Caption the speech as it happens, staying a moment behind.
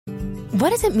What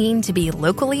does it mean to be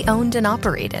locally owned and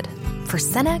operated? For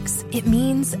Cenex, it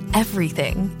means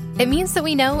everything. It means that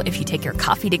we know if you take your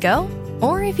coffee to go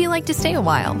or if you like to stay a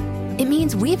while. It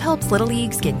means we've helped Little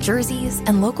Leagues get jerseys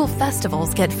and local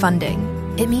festivals get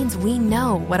funding. It means we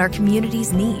know what our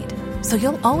communities need. So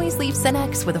you'll always leave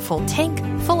Cenex with a full tank,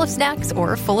 full of snacks,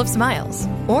 or full of smiles.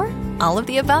 Or all of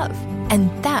the above.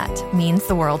 And that means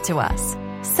the world to us.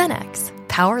 Cenex,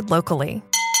 powered locally.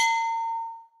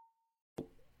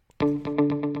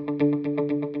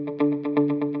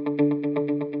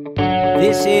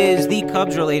 This is the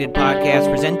Cubs-related podcast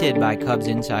presented by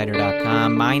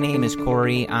CubsInsider.com. My name is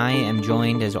Corey. I am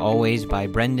joined, as always, by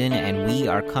Brendan, and we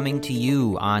are coming to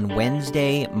you on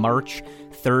Wednesday, March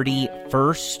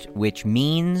 31st, which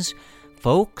means,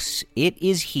 folks, it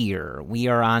is here. We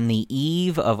are on the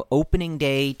eve of opening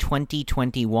day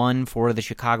 2021 for the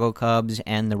Chicago Cubs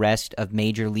and the rest of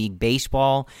Major League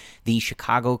Baseball. The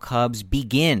Chicago Cubs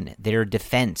begin their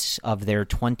defense of their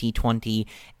 2020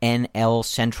 NL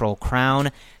Central crown.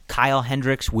 Kyle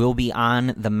Hendricks will be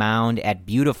on the mound at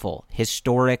beautiful,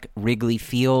 historic Wrigley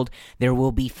Field. There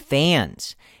will be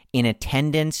fans in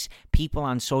attendance. People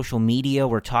on social media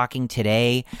were talking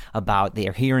today about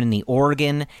they're here in the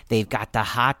Oregon. They've got the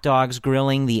hot dogs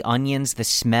grilling, the onions. The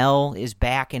smell is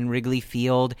back in Wrigley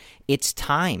Field. It's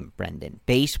time, Brendan.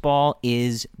 Baseball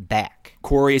is back.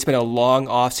 Corey, it's been a long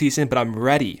offseason, but I'm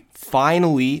ready,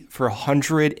 finally, for a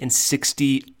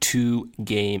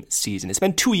 162-game season. It's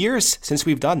been 2 years since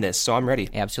we've done this, so I'm ready.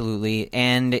 Absolutely.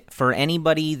 And for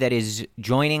anybody that is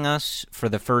joining us for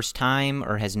the first time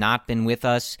or has not been with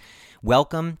us,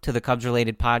 welcome to the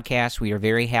Cubs-related podcast. We are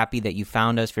very happy that you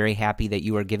found us, very happy that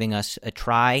you are giving us a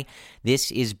try.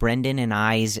 This is Brendan and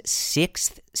I's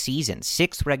sixth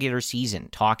regular season,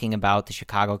 talking about the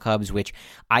Chicago Cubs, which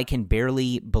I can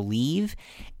barely believe.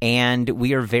 And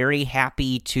we are very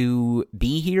happy to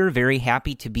be here, very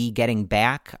happy to be getting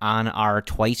back on our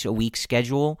twice-a-week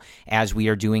schedule as we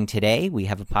are doing today. We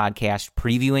have a podcast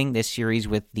previewing this series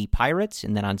with the Pirates,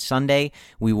 and then on Sunday,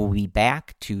 we will be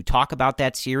back to talk about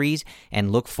that series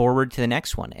and look forward to the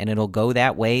next one. And it'll go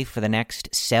that way for the next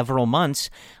several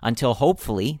months until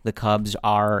hopefully the Cubs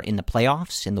are in the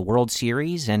playoffs, in the World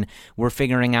Series, and we're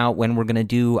figuring out when we're going to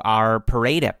do our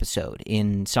parade episode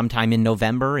in sometime in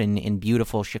November in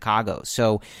beautiful Chicago.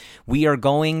 So we are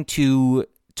going to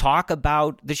talk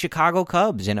about the Chicago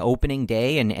Cubs and opening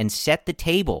day and set the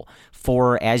table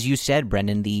for, as you said,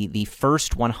 Brendan, the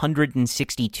first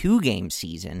 162-game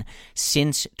season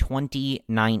since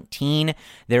 2019.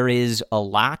 There is a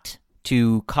lot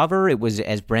to cover. It was,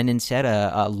 as Brendan said,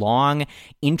 a long,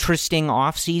 interesting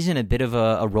offseason, a bit of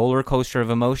a roller coaster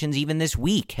of emotions. Even this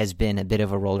week has been a bit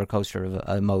of a roller coaster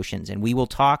of emotions, and we will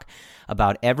talk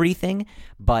about everything.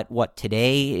 But what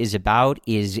today is about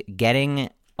is getting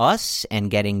us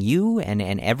and getting you and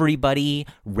everybody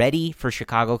ready for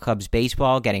Chicago Cubs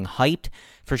baseball, getting hyped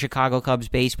for Chicago Cubs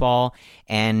baseball,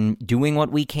 and doing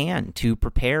what we can to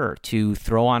prepare to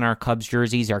throw on our Cubs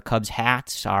jerseys, our Cubs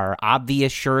hats, our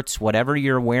obvious shirts, whatever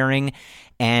you're wearing,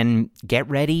 and get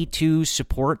ready to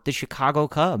support the Chicago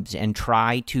Cubs and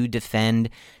try to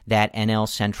defend that NL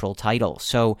Central title.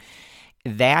 So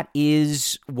that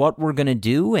is what we're going to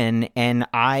do. And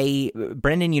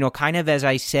Brendan, kind of as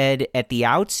I said at the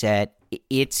outset,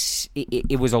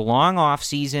 it was a long off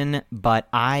season, but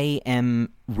I am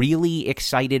really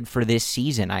excited for this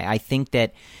season. I think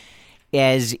that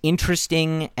as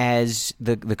interesting as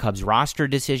the Cubs roster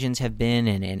decisions have been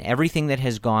and everything that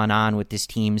has gone on with this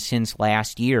team since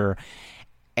last year,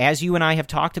 as you and I have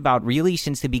talked about really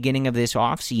since the beginning of this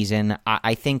offseason,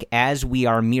 I think as we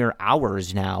are mere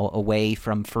hours now away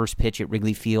from first pitch at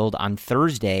Wrigley Field on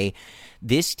Thursday,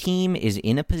 this team is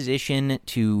in a position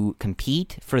to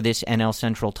compete for this NL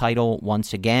Central title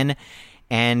once again.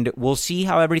 And we'll see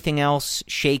how everything else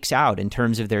shakes out in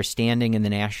terms of their standing in the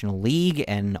National League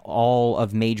and all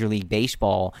of Major League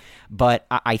Baseball. But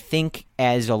I think,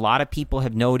 as a lot of people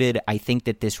have noted, I think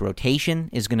that this rotation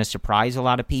is going to surprise a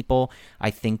lot of people.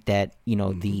 I think that,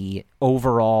 the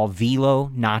overall velo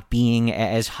not being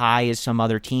as high as some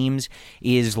other teams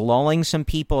is lulling some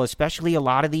people, especially a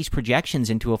lot of these projections,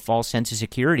 into a false sense of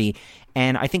security.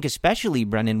 And I think especially,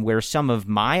 Brendan, where some of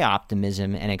my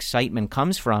optimism and excitement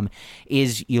comes from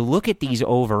is you look at these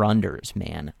over-unders,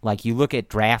 man. Like you look at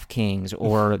DraftKings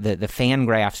or the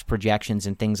Fangraphs projections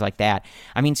and things like that.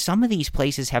 I mean, some of these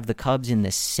places have the Cubs in the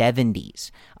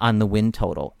 70s on the win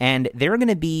total. And they're going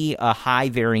to be a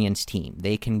high-variance team.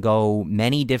 They can go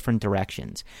many different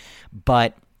directions.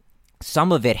 But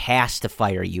some of it has to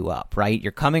fire you up, right?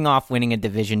 You're coming off winning a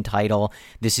division title.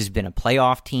 This has been a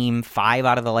playoff team 5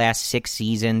 out of the last 6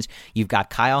 seasons. You've got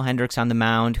Kyle Hendricks on the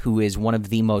mound, who is one of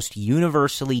the most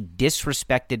universally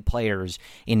disrespected players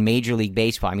in Major League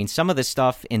Baseball. I mean, some of the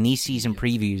stuff in these season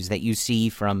previews that you see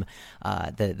from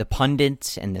the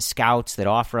pundits and the scouts that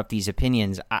offer up these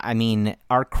opinions, I mean,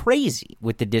 are crazy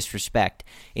with the disrespect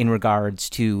in regards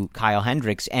to Kyle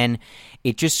Hendricks. And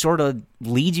it just sort of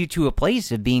leads you to a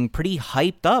place of being pretty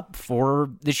hyped up for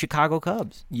the Chicago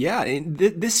Cubs. Yeah,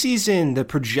 this season, the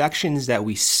projections that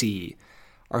we see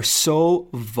are so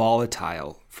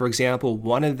volatile. For example,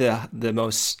 one of the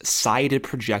most cited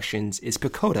projections is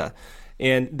PECOTA,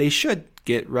 and they should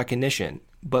get recognition.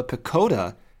 But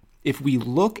PECOTA, if we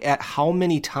look at how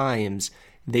many times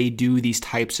they do these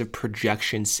types of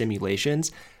projection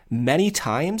simulations, many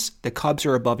times the Cubs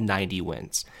are above 90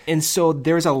 wins. And so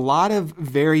there's a lot of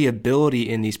variability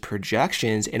in these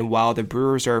projections. And while the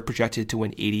Brewers are projected to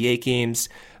win 88 games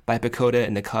by PECOTA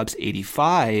and the Cubs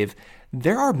 85,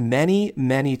 there are many,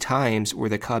 many times where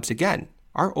the Cubs, again,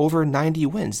 are over 90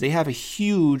 wins. They have a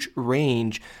huge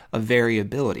range of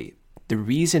variability. The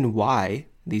reason why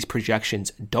these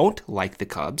projections don't like the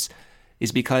Cubs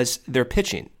is because they're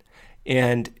pitching.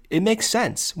 And it makes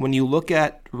sense when you look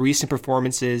at recent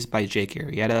performances by Jake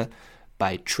Arrieta,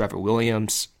 by Trevor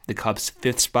Williams, the Cubs'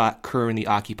 5th spot currently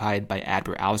occupied by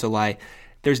Adbert Alzolay.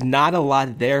 There's not a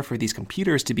lot there for these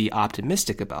computers to be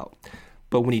optimistic about.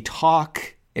 But when you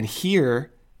talk and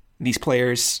hear these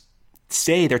players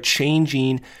say they're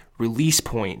changing release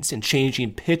points and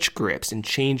changing pitch grips and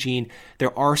changing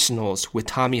their arsenals with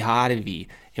Tommy Hotovy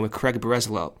and with Craig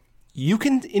Breslow, you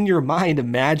can, in your mind,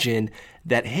 imagine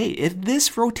that, hey, if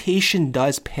this rotation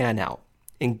does pan out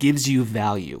and gives you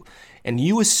value, and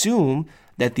you assume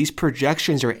that these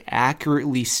projections are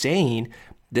accurately saying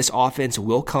this offense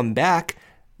will come back,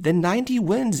 then 90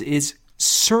 wins is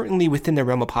certainly within the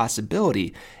realm of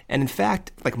possibility. And in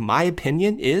fact, like, my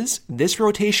opinion is this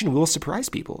rotation will surprise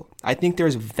people. I think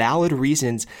there's valid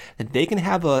reasons that they can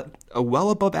have a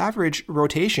well above average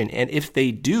rotation. And if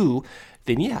they do,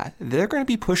 then yeah, they're going to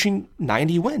be pushing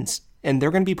 90 wins. And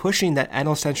they're going to be pushing that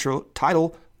NL Central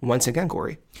title once again,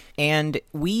 Corey. And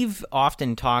we've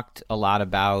often talked a lot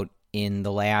about, in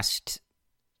the last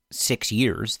 6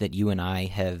 years that you and I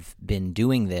have been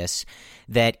doing this,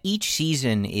 that each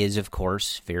season is, of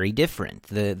course, very different.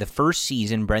 The first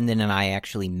season, Brendan and I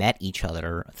actually met each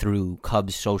other through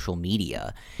Cubs social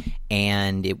media,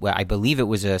 and I believe it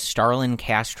was a Starlin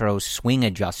Castro swing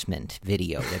adjustment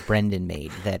video that Brendan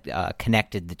made that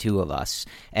connected the two of us,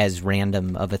 as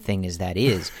random of a thing as that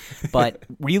is. But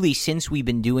really, since we've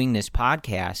been doing this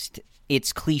podcast,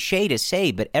 it's cliche to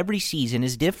say, but every season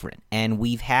is different, and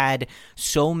we've had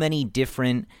so many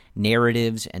different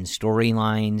narratives and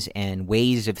storylines and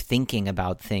ways of thinking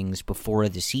about things before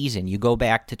the season. You go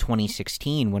back to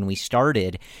 2016 when we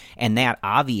started, and that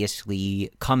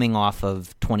obviously coming off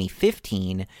of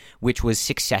 2015, which was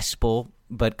successful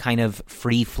but kind of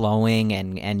free-flowing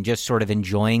and just sort of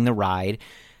enjoying the ride.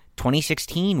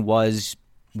 2016 was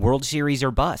World Series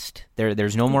or bust.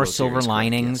 There's no more silver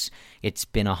linings. Correct, yes. It's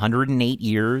been 108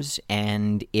 years,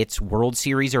 and it's World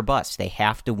Series or bust. They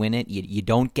have to win it. You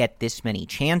don't get this many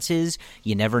chances.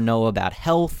 You never know about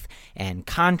health and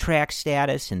contract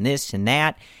status and this and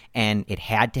that, and it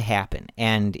had to happen.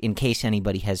 And in case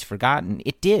anybody has forgotten,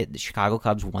 it did. The Chicago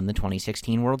Cubs won the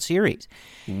 2016 World Series.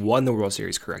 Won the World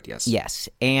Series, correct, yes. Yes.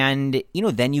 And,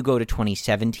 then you go to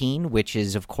 2017, which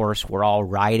is, of course, we're all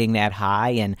riding that high,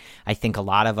 and I think a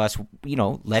lot of us,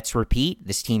 let's repeat,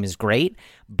 this team is great,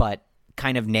 but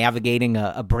kind of navigating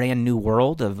a brand new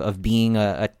world of being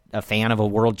a fan of a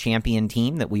world champion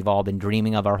team that we've all been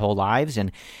dreaming of our whole lives.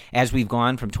 And as we've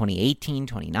gone from 2018,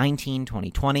 2019,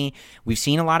 2020, we've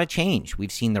seen a lot of change.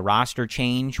 We've seen the roster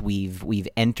change. We've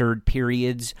entered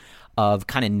periods of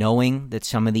kind of knowing that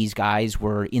some of these guys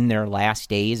were in their last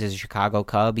days as a Chicago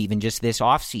Cub. Even just this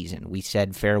offseason, we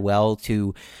said farewell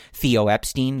to Theo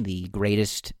Epstein, the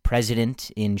greatest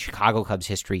president in Chicago Cubs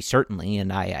history, certainly,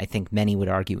 and I think many would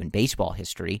argue in baseball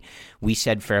history. We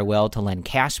said farewell to Len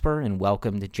Kasper and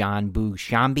welcomed John Boog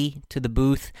Sciambi to the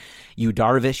booth. Yu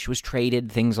Darvish was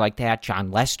traded, things like that.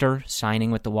 John Lester signing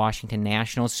with the Washington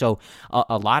Nationals. So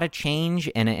a lot of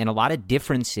change and a lot of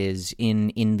differences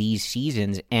in these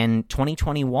seasons, and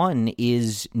 2021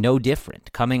 is no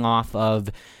different, coming off of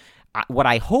what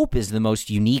I hope is the most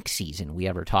unique season we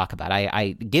ever talk about.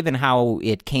 I given how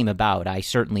it came about, I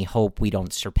certainly hope we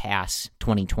don't surpass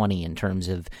 2020 in terms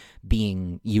of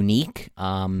being unique,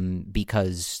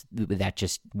 because that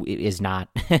just is not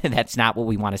that's not what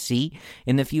we want to see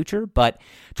in the future. But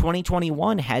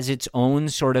 2021 has its own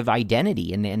sort of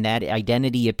identity, and that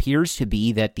identity appears to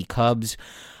be that the Cubs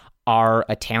are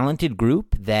a talented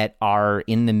group that are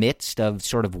in the midst of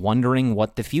sort of wondering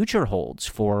what the future holds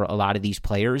for a lot of these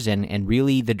players and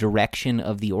really the direction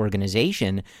of the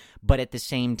organization, but at the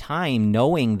same time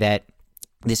knowing that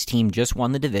this team just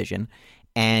won the division,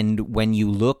 and when you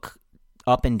look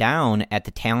up and down at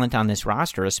the talent on this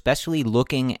roster, especially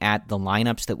looking at the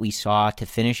lineups that we saw to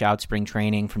finish out spring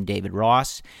training from David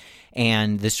Ross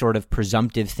and the sort of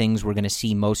presumptive things we're going to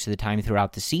see most of the time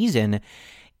throughout the season,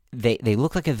 they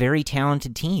look like a very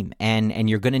talented team, and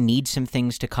you're going to need some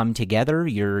things to come together.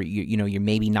 You're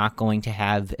maybe not going to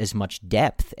have as much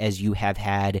depth as you have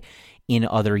had in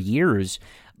other years,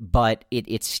 but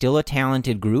it's still a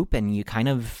talented group, and you kind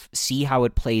of see how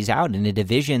it plays out in a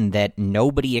division that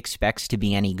nobody expects to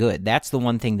be any good. That's the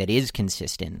one thing that is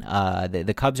consistent.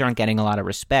 The Cubs aren't getting a lot of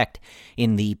respect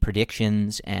in the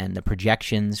predictions and the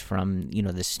projections from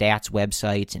the stats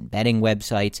websites and betting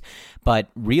websites, but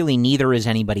really neither is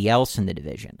anybody else in the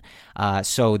division.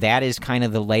 So that is kind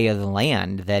of the lay of the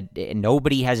land, that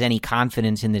nobody has any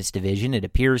confidence in this division. It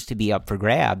appears to be up for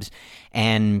grabs,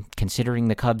 and considering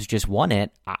the Cubs just won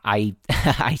it, I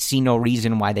see no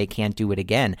reason why they can't do it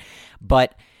again.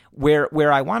 But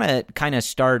where I want to kind of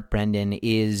start, Brendan,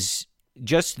 is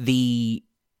just the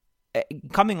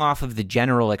coming off of the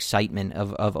general excitement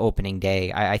of opening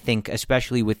day. I think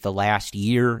especially with the last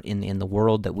year in the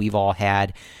world that we've all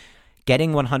had,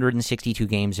 getting 162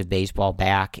 games of baseball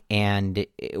back, and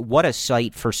what a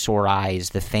sight for sore eyes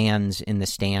the fans in the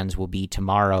stands will be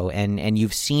tomorrow. And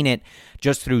you've seen it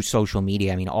just through social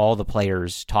media. I mean, all the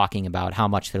players talking about how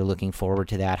much they're looking forward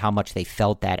to that, how much they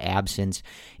felt that absence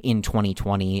in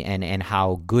 2020, and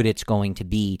how good it's going to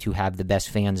be to have the best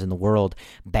fans in the world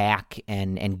back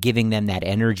and giving them that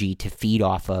energy to feed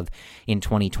off of in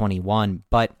 2021.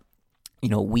 But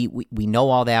we know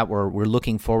all that. We're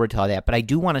looking forward to all that. But I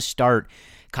do want to start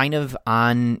kind of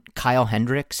on Kyle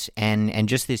Hendricks and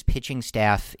just this pitching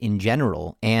staff in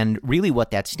general. And really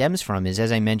what that stems from is,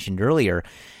 as I mentioned earlier,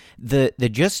 the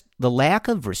lack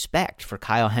of respect for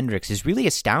Kyle Hendricks is really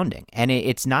astounding. And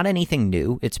it's not anything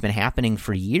new. It's been happening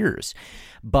for years.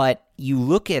 But you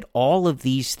look at all of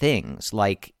these things,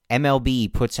 like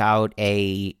MLB puts out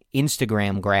a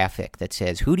Instagram graphic that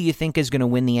says, who do you think is going to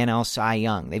win the NL Cy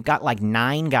Young? They've got like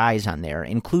 9 guys on there,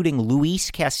 including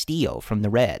Luis Castillo from the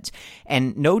Reds.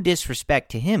 And no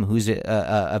disrespect to him, who's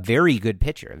a very good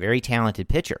pitcher, a very talented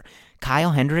pitcher.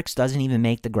 Kyle Hendricks doesn't even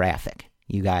make the graphic,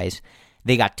 you guys.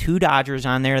 They got 2 Dodgers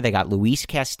on there. They got Luis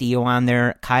Castillo on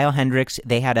there. Kyle Hendricks,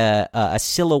 they had a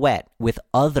silhouette with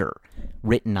other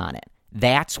written on it.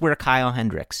 That's where Kyle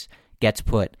Hendricks gets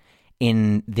put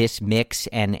in this mix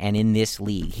and in this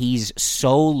league. He's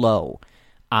so low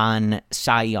on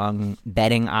Cy Young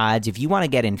betting odds. If you want to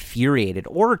get infuriated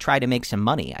or try to make some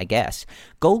money, I guess,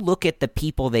 go look at the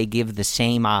people they give the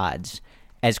same odds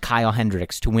as Kyle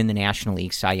Hendricks to win the National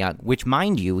League Cy Young, which,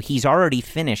 mind you, he's already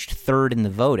finished 3rd in the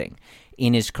voting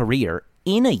in his career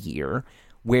in a year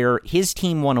where his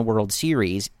team won a World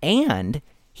Series and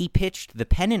he pitched the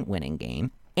pennant-winning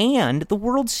game and the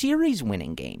World Series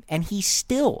winning game, and he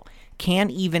still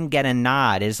can't even get a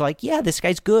nod as like, yeah, this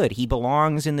guy's good. He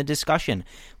belongs in the discussion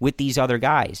with these other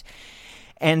guys.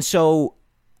 And so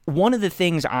one of the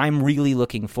things I'm really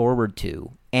looking forward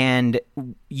to, and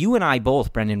you and I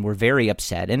both, Brendan, were very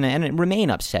upset and remain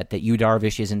upset that Yu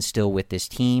Darvish isn't still with this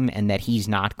team and that he's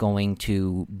not going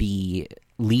to be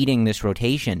leading this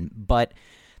rotation. But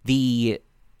the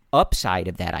upside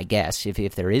of that, I guess,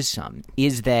 if there is some,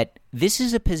 is that this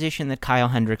is a position that Kyle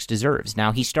Hendricks deserves.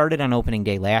 Now, he started on opening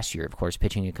day last year, of course,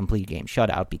 pitching a complete game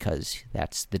shutout because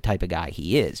that's the type of guy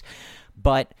he is.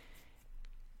 But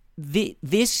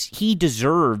he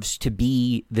deserves to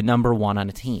be the number one on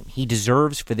a team. He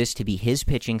deserves for this to be his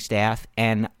pitching staff.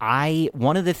 And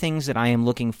one of the things that I am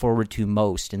looking forward to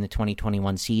most in the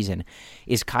 2021 season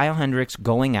is Kyle Hendricks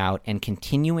going out and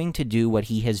continuing to do what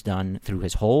he has done through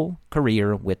his whole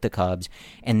career with the Cubs,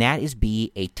 and that is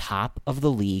be a top of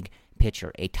the league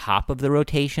pitcher, a top of the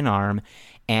rotation arm.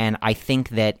 And I think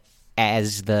that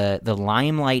as the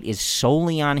limelight is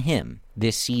solely on him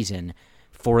this season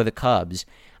for the Cubs,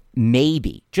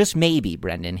 maybe, just maybe,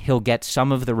 Brendan, he'll get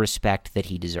some of the respect that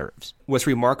he deserves. What's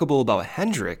remarkable about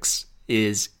Hendricks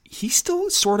is he still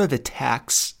sort of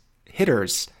attacks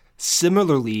hitters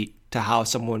similarly to how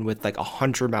someone with like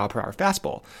 100-mile-per-hour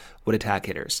fastball would attack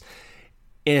hitters.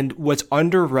 And what's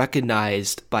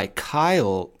under-recognized by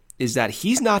Kyle is that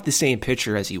he's not the same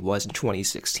pitcher as he was in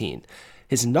 2016.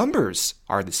 His numbers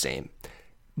are the same,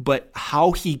 but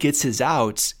how he gets his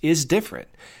outs is different.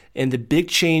 And the big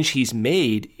change he's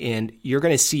made, and you're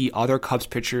going to see other Cubs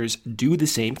pitchers do the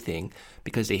same thing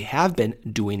because they have been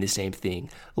doing the same thing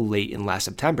late in last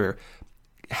September.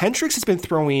 Hendricks has been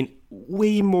throwing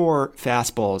way more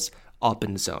fastballs up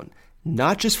in the zone,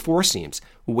 not just four seams,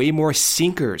 way more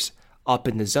sinkers up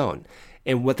in the zone.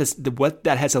 And what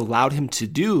that has allowed him to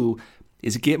do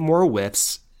is get more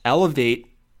whiffs, elevate,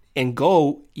 and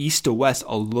go east to west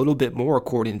a little bit more,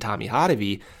 according to Tommy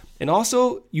Hotovy, and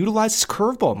also utilize his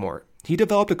curveball more. He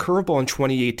developed a curveball in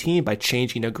 2018 by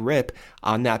changing a grip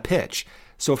on that pitch.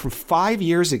 So from 5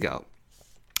 years ago,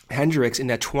 Hendricks in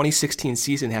that 2016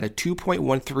 season had a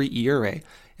 2.13 ERA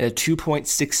and a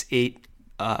 2.68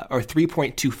 or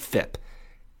 3.2 FIP.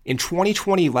 In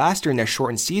 2020, last year in that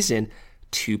shortened season,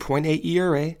 2.8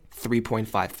 ERA,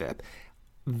 3.5 FIP.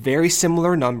 Very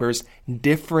similar numbers,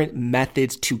 different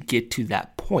methods to get to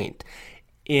that point.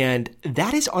 And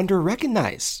that is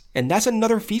under-recognized. And that's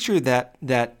another feature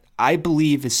that I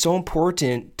believe is so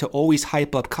important to always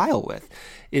hype up Kyle with,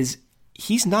 is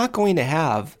he's not going to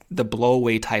have the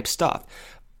blow-away type stuff,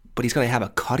 but he's going to have a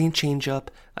cutting changeup,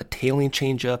 a tailing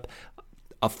changeup,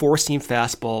 a four-seam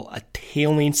fastball, a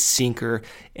tailing sinker,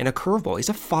 and a curveball. He's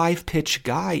a five-pitch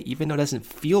guy, even though it doesn't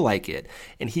feel like it.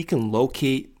 And he can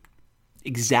locate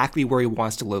exactly where he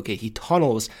wants to locate. He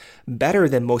tunnels better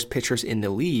than most pitchers in the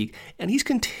league, and he's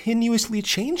continuously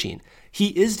changing. He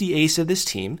is the ace of this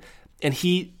team, and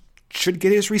he should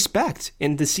get his respect.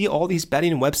 And to see all these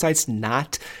betting websites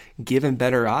not give him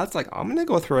better odds, like, I'm going to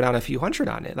go throw down a few hundred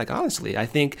on it. Like, honestly, I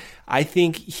think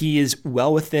he is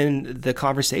well within the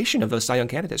conversation of those Cy Young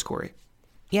candidates, Corey.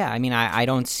 Yeah, I mean, I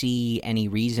don't see any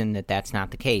reason that that's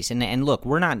not the case. And look,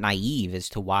 we're not naive as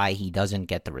to why he doesn't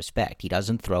get the respect. He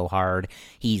doesn't throw hard.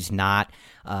 He's not,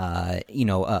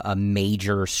 a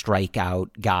major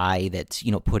strikeout guy that's,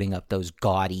 putting up those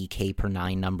gaudy K per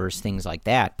 9 numbers, things like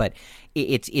that. But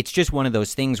it's just one of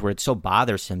those things where it's so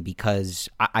bothersome because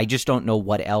I just don't know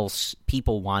what else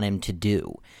people want him to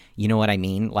do. You know what I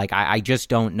mean? Like, I just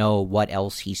don't know what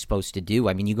else he's supposed to do.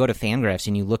 I mean, you go to Fangraphs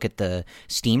and you look at the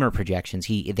Steamer projections.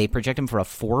 They project him for a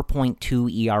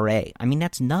 4.2 ERA. I mean,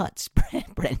 that's nuts,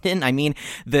 Brendan. I mean,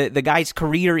 the guy's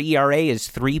career ERA is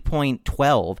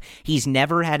 3.12. He's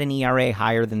never had an ERA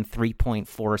higher than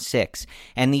 3.46.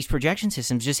 And these projection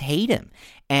systems just hate him.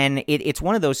 And it's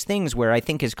one of those things where I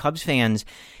think as Cubs fans,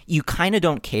 you kind of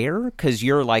don't care because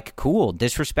you're like, cool,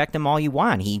 disrespect him all you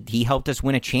want. He helped us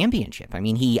win a championship. I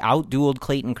mean, he outdueled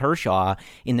Clayton Kershaw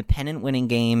in the pennant-winning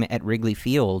game at Wrigley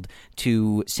Field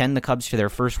to send the Cubs to their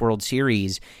first World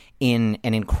Series in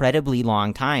an incredibly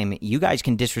long time. You guys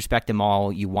can disrespect him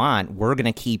all you want. We're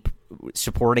going to keep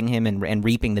supporting him and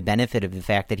reaping the benefit of the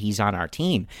fact that he's on our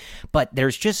team. But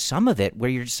there's just some of it where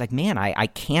you're just like, man, I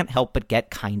can't help but get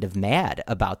kind of mad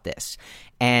about this.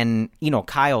 And,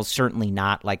 Kyle's certainly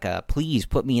not like a please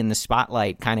put me in the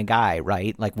spotlight kind of guy,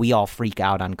 right? Like we all freak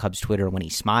out on Cubs Twitter when he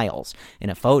smiles in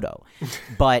a photo.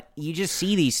 But you just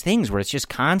see these things where it's just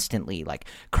constantly like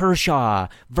Kershaw,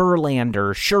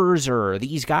 Verlander, Scherzer,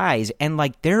 these guys. And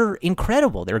like they're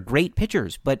incredible. They're great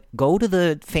pitchers. But go to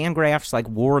the Fangraphs like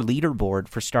WAR leaderboard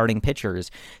for starting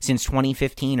pitchers since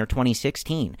 2015 or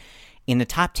 2016. In the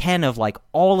top 10 of like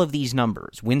all of these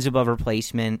numbers, wins above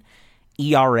replacement,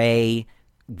 ERA,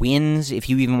 wins, if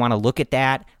you even want to look at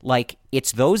that, like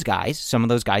it's those guys, some of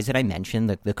those guys that I mentioned,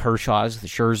 the Kershaws, the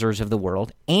Scherzers of the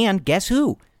world, and guess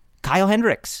who? Kyle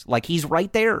Hendricks. Like he's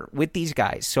right there with these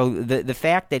guys. So the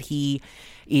fact that he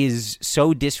is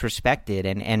so disrespected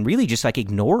and really just like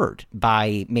ignored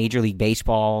by Major League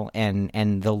Baseball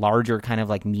and the larger kind of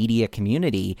like media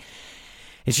community,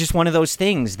 it's just one of those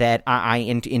things that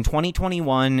in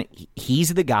 2021,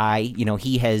 he's the guy.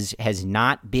 He has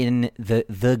not been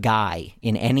the guy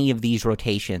in any of these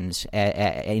rotations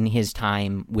in his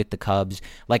time with the Cubs.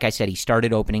 Like I said, he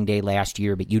started opening day last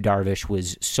year, but Yu Darvish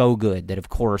was so good that, of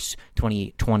course,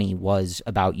 2020 was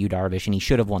about Yu Darvish, and he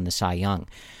should have won the Cy Young.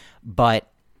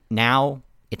 But now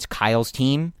it's Kyle's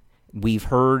team. We've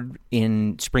heard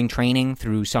in spring training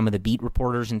through some of the beat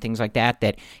reporters and things like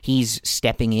that he's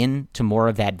stepping in to more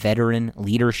of that veteran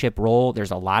leadership role.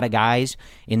 There's a lot of guys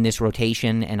in this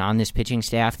rotation and on this pitching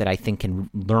staff that I think can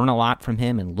learn a lot from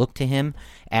him and look to him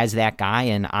as that guy.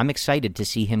 And I'm excited to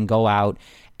see him go out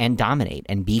and dominate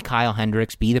and be Kyle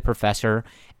Hendricks, be the professor,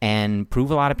 and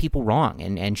prove a lot of people wrong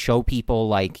and show people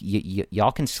like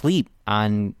y'all can sleep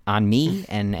on me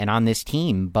and on this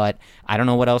team, but I don't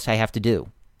know what else I have to do.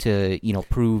 to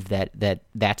prove that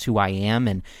that's who I am,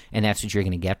 and that's what you're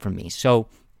going to get from me. So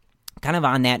kind of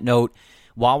on that note,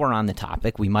 while we're on the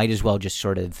topic, we might as well just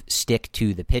sort of stick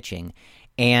to the pitching.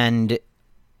 And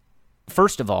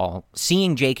first of all,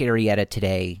 seeing Jake Arrieta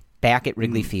today back at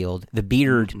Wrigley Field, the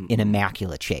beard in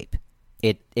immaculate shape.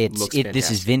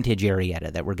 This is vintage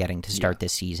Arrieta that we're getting to start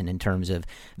this season in terms of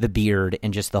the beard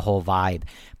and just the whole vibe.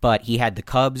 But he had the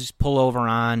Cubs pullover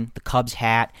on, the Cubs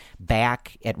hat,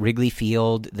 back at Wrigley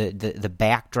Field, the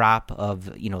backdrop of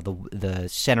the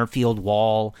center field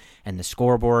wall and the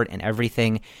scoreboard and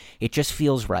everything. It just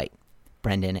feels right,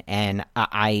 Brendan. And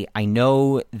I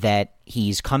know that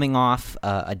he's coming off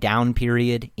a down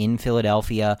period in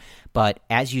Philadelphia, but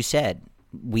as you said,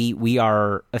 we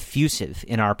are effusive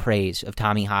in our praise of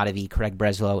Tommy Hotovy, Craig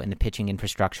Breslow, and the pitching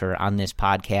infrastructure on this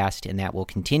podcast, and that will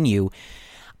continue.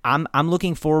 I'm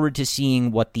looking forward to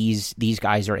seeing what these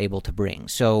guys are able to bring.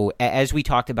 So as we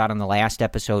talked about on the last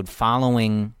episode,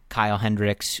 following Kyle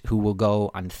Hendricks, who will go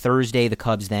on Thursday, the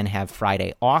Cubs then have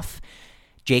Friday off.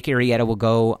 Jake Arrieta will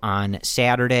go on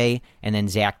Saturday, and then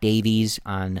Zach Davies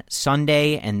on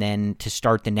Sunday. And then to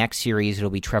start the next series, it'll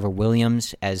be Trevor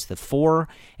Williams as the 4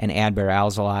 and Adbert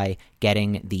Alzolay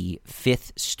getting the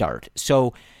 5th start.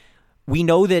 So we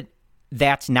know that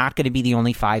that's not going to be the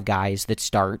only 5 guys that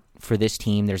start for this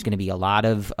team. There's going to be a lot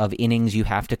of innings you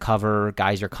have to cover.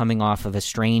 Guys are coming off of a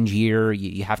strange year.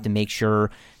 You have to make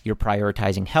sure you're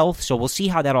prioritizing health. So we'll see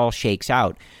how that all shakes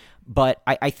out. But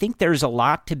I think there's a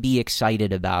lot to be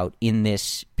excited about in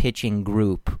this pitching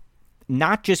group,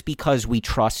 not just because we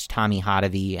trust Tommy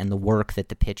Hotovy and the work that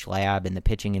the pitch lab and the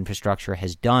pitching infrastructure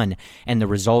has done and the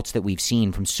results that we've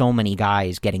seen from so many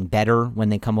guys getting better when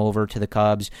they come over to the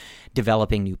Cubs,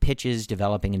 developing new pitches,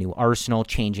 developing a new arsenal,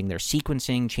 changing their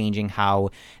sequencing, changing how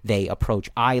they approach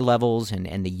eye levels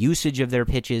and the usage of their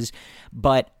pitches.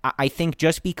 But I think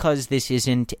just because this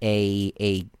isn't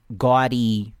a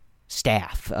gaudy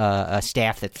staff, a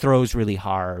staff that throws really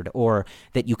hard or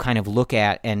that you kind of look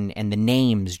at and the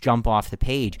names jump off the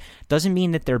page, doesn't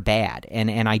mean that they're bad.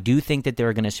 And I do think that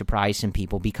they're going to surprise some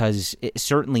people because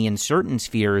certainly in certain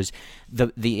spheres,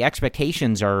 the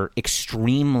expectations are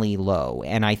extremely low,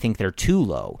 and I think they're too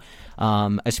low,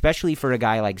 especially for a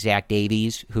guy like Zach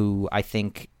Davies, who I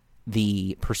think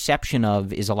the perception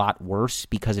of is a lot worse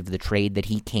because of the trade that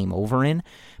he came over in.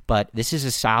 But this is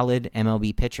a solid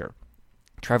MLB pitcher.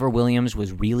 Trevor Williams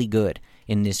was really good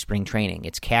in this spring training.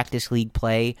 It's Cactus League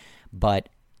play, but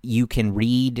you can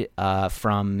read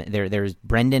from there. There's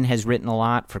Brendan has written a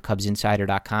lot for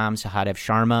CubsInsider.com. Sahadev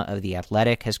Sharma of The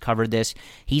Athletic has covered this.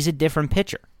 He's a different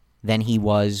pitcher than he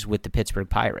was with the Pittsburgh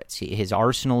Pirates. His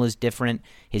arsenal is different.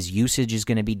 His usage is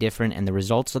going to be different, and the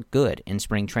results look good in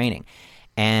spring training.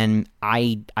 And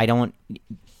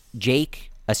Jake,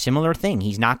 a similar thing.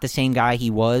 He's not the same guy he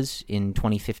was in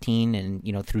 2015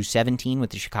 and through 17 with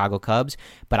the Chicago Cubs,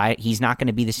 but he's not going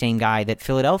to be the same guy that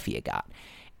Philadelphia got.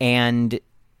 And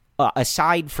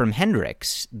aside from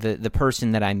Hendricks, the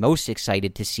person that I'm most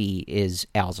excited to see is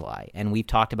Alzolay. And we've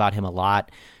talked about him a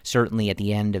lot, certainly at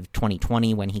the end of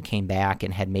 2020 when he came back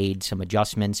and had made some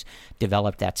adjustments,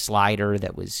 developed that slider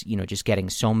that was just getting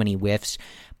so many whiffs.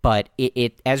 But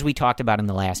it as we talked about in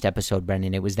the last episode,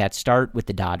 Brendan, it was that start with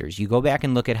the Dodgers. You go back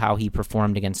and look at how he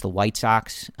performed against the White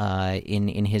Sox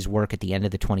in his work at the end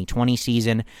of the 2020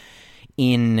 season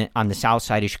on the south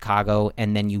side of Chicago,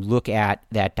 and then you look at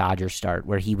that Dodgers start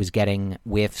where he was getting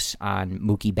whiffs on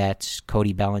Mookie Betts,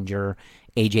 Cody Bellinger,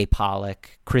 A.J.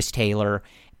 Pollock, Chris Taylor,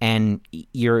 and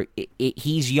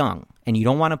he's young, and you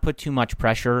don't want to put too much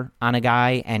pressure on a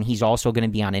guy, and he's also going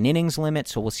to be on an innings limit,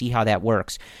 so we'll see how that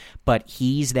works. But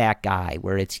he's that guy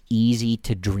where it's easy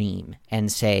to dream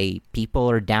and say,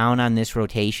 people are down on this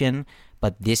rotation,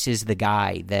 but this is the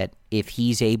guy that if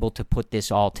he's able to put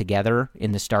this all together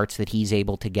in the starts that he's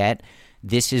able to get,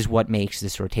 this is what makes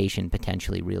this rotation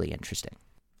potentially really interesting.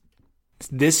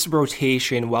 This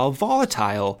rotation, while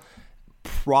volatile,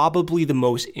 probably the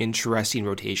most interesting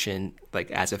rotation, like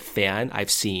as a fan,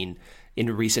 I've seen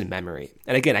in recent memory.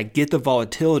 And again, I get the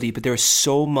volatility, but there's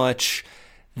so much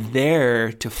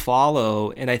there to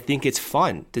follow, and I think it's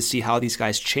fun to see how these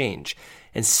guys change.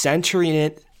 And centering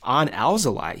it on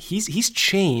Alzolay, he's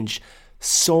changed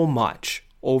so much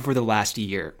over the last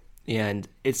year. And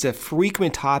it's a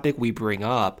frequent topic we bring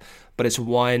up, but it's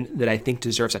one that I think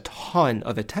deserves a ton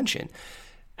of attention.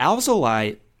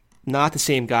 Alzolay, not the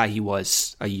same guy he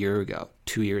was a year ago,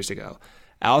 2 years ago.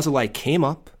 Alzolay came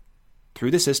up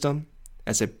through the system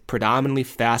as a predominantly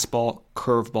fastball,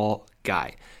 curveball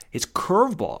guy. His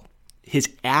curveball, his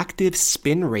active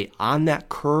spin rate on that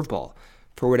curveball,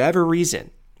 for whatever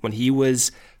reason, when he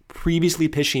was previously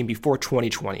pitching before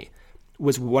 2020,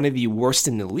 was one of the worst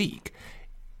in the league.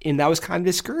 And that was kind of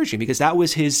discouraging because that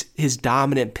was his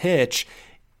dominant pitch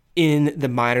in the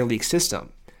minor league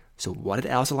system. So what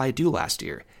did Alzolay do last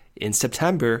year? In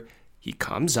September, he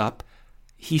comes up,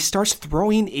 he starts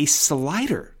throwing a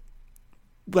slider.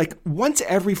 Like once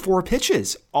every 4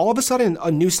 pitches, all of a sudden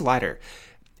a new slider.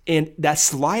 And that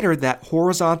slider, that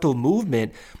horizontal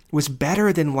movement, was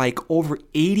better than like over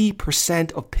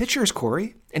 80% of pitchers,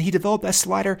 Corey. And he developed that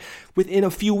slider within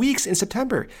a few weeks in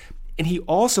September. And he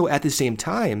also, at the same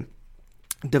time,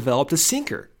 developed a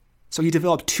sinker. So he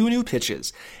developed 2 new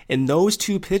pitches. And those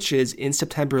 2 pitches in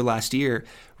September last year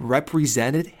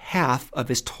represented half of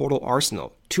his total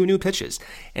arsenal. 2 new pitches.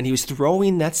 And he was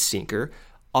throwing that sinker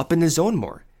up in the zone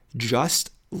more,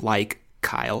 just like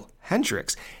Kyle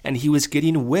Hendricks. And he was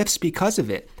getting whiffs because of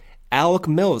it. Alec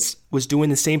Mills was doing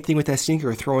the same thing with that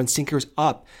sinker, throwing sinkers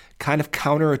up, kind of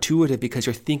counterintuitive because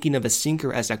you're thinking of a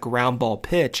sinker as a ground ball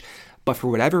pitch. But for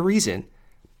whatever reason,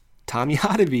 Tommy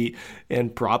Hotovy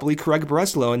and probably Craig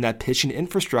Breslow and that pitching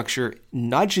infrastructure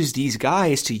nudges these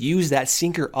guys to use that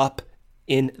sinker up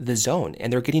in the zone,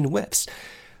 and they're getting whiffs.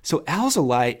 So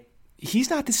Alzolay, he's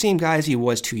not the same guy as he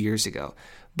was 2 years ago,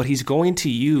 but he's going to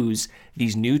use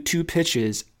these new 2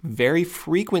 pitches very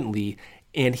frequently,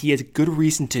 and he has good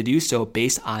reason to do so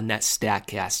based on that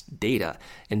StatCast data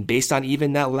and based on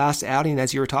even that last outing,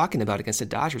 as you were talking about, against the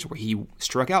Dodgers, where he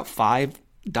struck out 5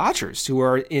 Dodgers who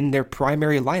are in their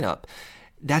primary lineup.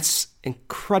 That's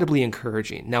incredibly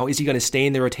encouraging. Now, is he going to stay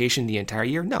in the rotation the entire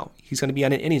year? No, he's going to be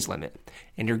on an innings limit.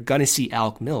 And you're going to see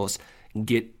Alec Mills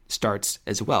get starts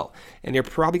as well. And you're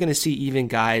probably going to see even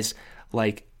guys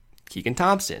like Keegan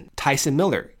Thompson, Tyson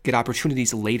Miller get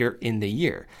opportunities later in the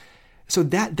year. So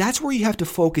that's where you have to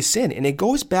focus in. And it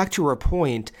goes back to our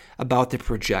point about the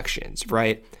projections,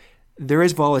 right? There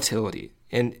is volatility.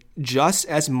 And just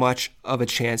as much of a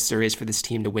chance there is for this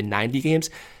team to win 90 games,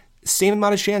 same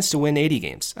amount of chance to win 80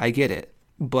 games. I get it.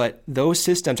 But those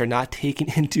systems are not taking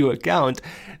into account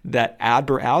that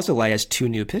Adbert Alzolay has 2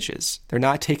 new pitches. They're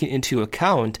not taking into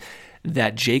account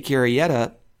that Jake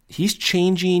Arrieta, he's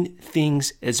changing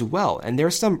things as well. And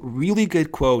there's some really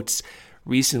good quotes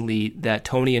recently that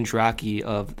Tony Andracki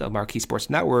of the Marquee Sports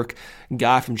Network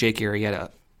got from Jake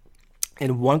Arrieta.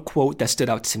 And one quote that stood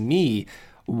out to me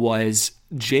was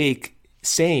Jake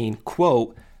saying,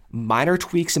 quote, "Minor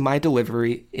tweaks in my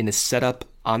delivery in the setup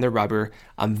on the rubber.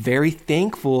 I'm very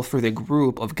thankful for the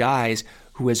group of guys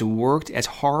who has worked as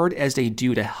hard as they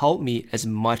do to help me as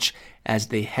much as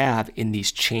they have in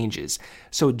these changes."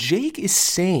 So Jake is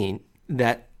saying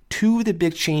that 2 of the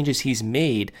big changes he's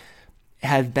made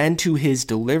have been to his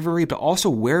delivery, but also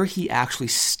where he actually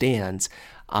stands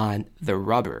on the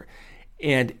rubber.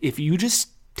 And if you just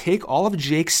take all of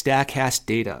Jake's StatCast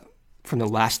data from the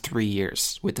last 3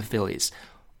 years with the Phillies,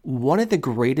 one of the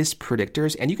greatest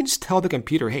predictors, and you can just tell the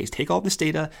computer, hey, take all this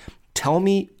data, tell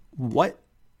me what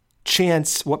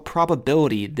chance, what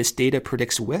probability this data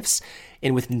predicts whiffs,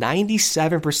 and with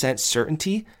 97%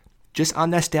 certainty, just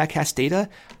on that StatCast data,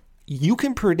 you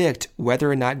can predict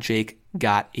whether or not Jake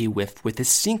got a whiff with his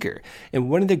sinker. And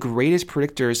one of the greatest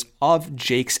predictors of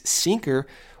Jake's sinker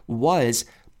was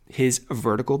his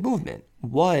vertical movement,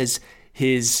 was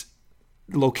his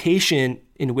location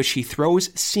in which he throws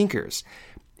sinkers.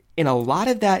 And a lot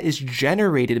of that is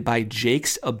generated by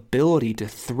Jake's ability to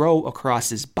throw across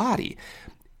his body.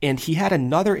 And he had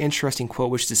another interesting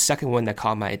quote, which is the second one that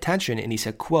caught my attention. And he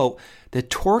said, quote, "The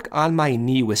torque on my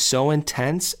knee was so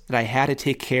intense that I had to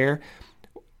take care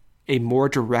a more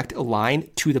direct line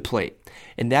to the plate."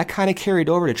 And that kind of carried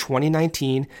over to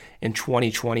 2019 and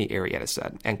 2020, Arrieta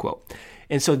said, end quote.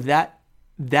 And so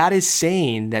that is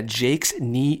saying that Jake's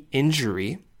knee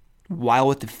injury, while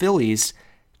with the Phillies,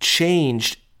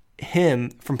 changed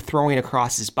him from throwing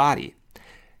across his body.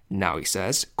 Now he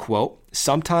says, quote,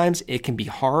 "Sometimes it can be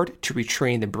hard to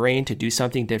retrain the brain to do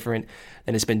something different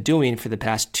than it's been doing for the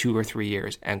past 2 or 3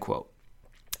 years," end quote.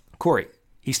 Corey,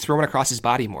 he's throwing across his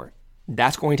body more.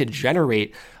 That's going to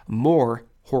generate more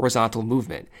horizontal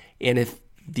movement. And if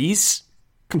these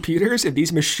computers, if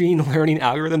these machine learning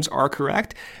algorithms are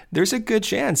correct, there's a good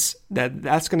chance that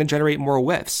that's going to generate more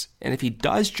whiffs. And if he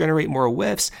does generate more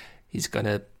whiffs, he's going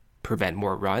to prevent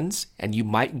more runs, and you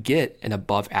might get an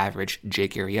above average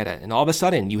Jake Arrieta. And all of a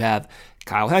sudden, you have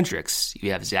Kyle Hendricks,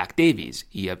 you have Zach Davies,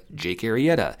 you have Jake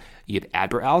Arrieta, you have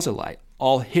Adbert Alzolay,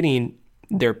 all hitting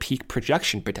their peak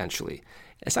projection potentially.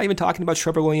 It's not even talking about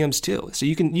Trevor Williams too. So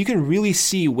you can really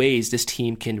see ways this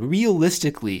team can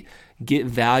realistically get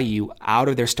value out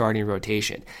of their starting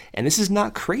rotation. And this is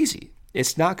not crazy.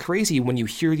 It's not crazy when you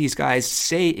hear these guys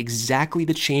say exactly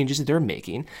the changes that they're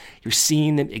making. You're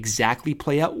seeing them exactly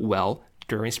play out well.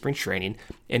 during spring training,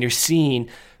 and you're seeing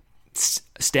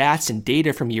stats and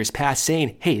data from years past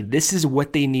saying, hey, this is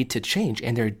what they need to change,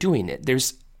 and they're doing it.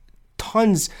 There's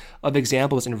tons of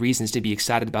examples and reasons to be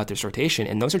excited about this rotation,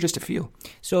 and those are just a few.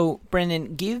 So,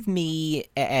 Brendan, give me,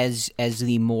 as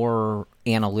the more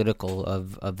analytical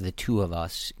of the two of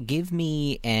us, give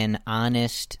me an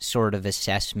honest sort of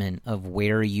assessment of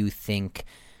where you think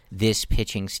this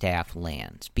pitching staff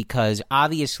lands, because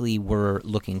obviously we're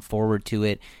looking forward to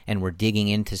it and we're digging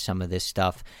into some of this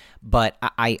stuff, but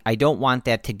I don't want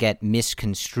that to get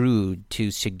misconstrued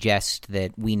to suggest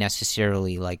that we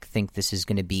necessarily think this is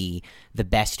going to be the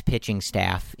best pitching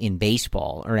staff in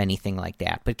baseball or anything like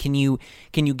that. But can you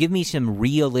give me some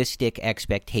realistic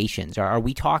expectations? Are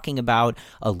we talking about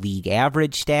a league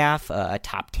average staff, a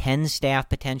top 10 staff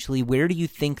potentially? Where do you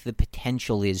think the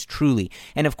potential is truly?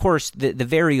 And of course, the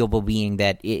variable being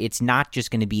that it's not just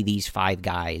going to be these 5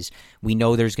 guys. We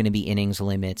know there's going to be innings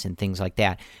limits and things like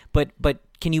that. But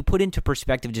can you put into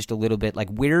perspective just a little bit,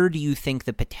 where do you think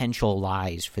the potential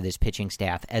lies for this pitching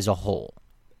staff as a whole?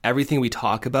 Everything we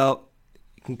talk about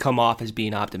can come off as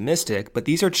being optimistic, but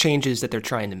these are changes that they're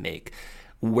trying to make.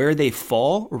 Where they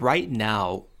fall right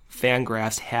now,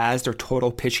 Fangraphs has their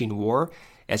total pitching WAR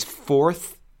as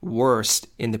 4th worst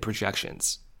in the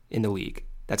projections in the league.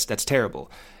 That's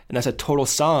terrible. And that's a total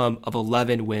sum of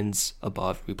 11 wins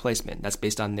above replacement. That's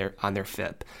based on their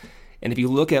FIP. And if you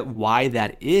look at why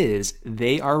that is,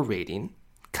 they are rating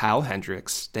Kyle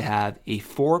Hendricks to have a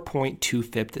 4.2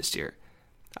 FIP this year.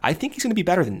 I think he's going to be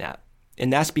better than that.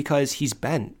 And that's because he's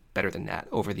been better than that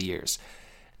over the years.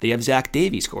 They have Zach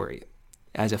Davies, Corey,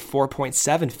 as a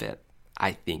 4.7 FIP.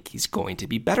 I think he's going to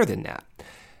be better than that.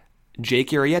 Jake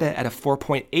Arrieta at a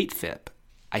 4.8 FIP.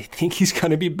 I think he's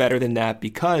going to be better than that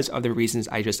because of the reasons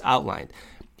I just outlined.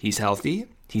 He's healthy.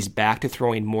 He's back to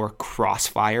throwing more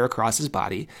crossfire across his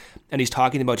body. And he's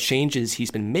talking about changes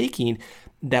he's been making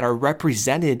that are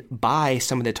represented by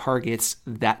some of the targets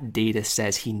that data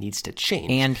says he needs to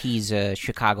change. And he's a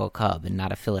Chicago Cub and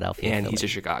not a Philadelphia And Philly. He's a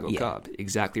Chicago Cub.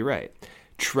 Exactly right.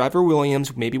 Trevor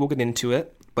Williams, maybe we'll get into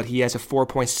it, but he has a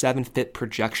 4.7 FIP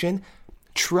projection.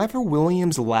 Trevor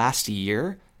Williams last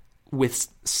year, with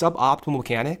suboptimal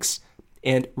mechanics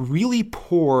and really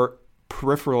poor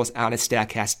peripherals on his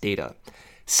StatCast data,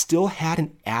 still had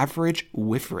an average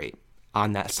whiff rate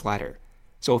on that slider.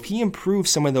 So if he improves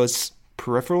some of those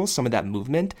peripherals, some of that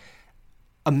movement,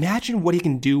 imagine what he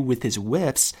can do with his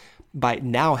whiffs by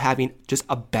now having just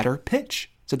a better pitch.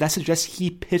 So that suggests he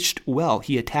pitched well.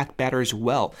 He attacked batters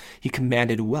well. He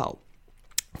commanded well.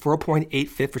 4.8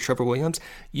 FIP for Trevor Williams.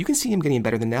 You can see him getting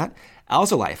better than that.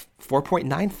 Alzolay,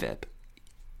 4.9 FIP.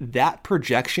 That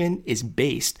projection is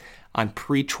based on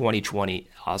pre-2020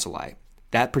 Alzolay.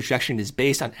 That projection is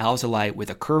based on Alzolay with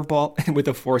a curveball and with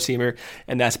a four-seamer,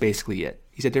 and that's basically it.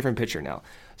 He's a different pitcher now.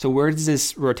 So where does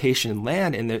this rotation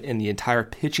land in the entire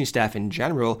pitching staff in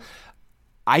general?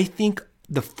 I think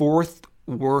the 4th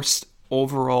worst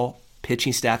overall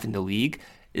pitching staff in the league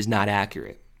is not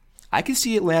accurate. I can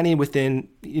see it landing within,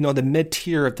 the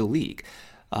mid-tier of the league.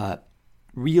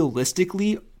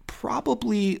 Realistically,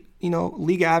 probably,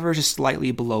 league average is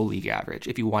slightly below league average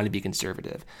if you want to be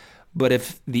conservative. But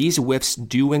if these whiffs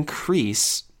do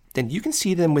increase, then you can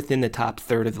see them within the top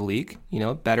third of the league,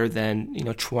 better than,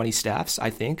 20 staffs, I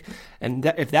think. And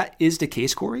if that is the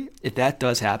case, Corey, if that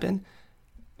does happen,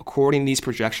 according to these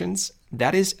projections,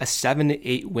 that is a 7 to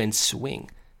 8 win swing.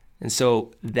 And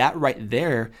so that right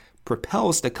there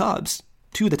propels the Cubs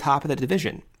to the top of the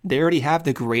division. They already have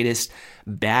the greatest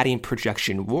batting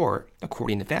projection WAR,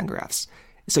 according to Fangraphs.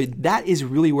 So that is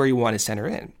really where you want to center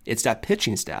in. It's that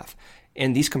pitching staff.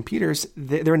 And these computers,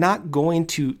 they're not going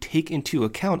to take into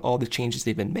account all the changes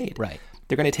they've been made. Right.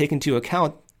 They're going to take into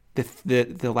account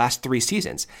the last 3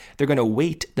 seasons. They're going to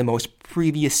weight the most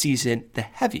previous season the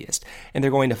heaviest. And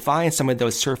they're going to find some of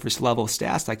those surface level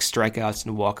stats like strikeouts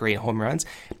and walk rate and home runs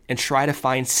and try to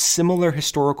find similar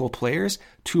historical players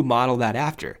to model that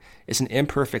after. It's an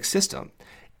imperfect system.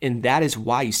 And that is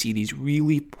why you see these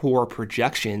really poor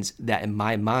projections that, in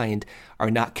my mind,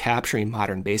 are not capturing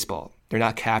modern baseball. They're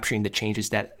not capturing the changes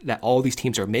that all these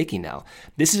teams are making now.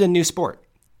 This is a new sport.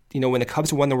 When the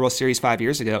Cubs won the World Series 5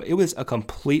 years ago, it was a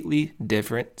completely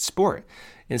different sport.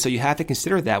 And so you have to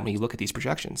consider that when you look at these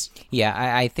projections. Yeah,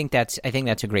 I think that's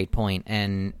a great point.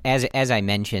 And as I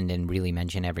mentioned and really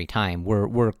mention every time,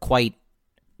 we're quite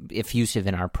effusive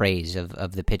in our praise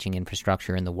of the pitching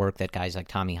infrastructure and the work that guys like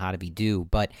Tommy Hotovy do.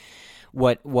 But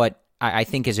what I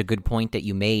think is a good point that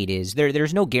you made is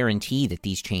there's no guarantee that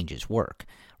these changes work,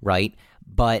 right?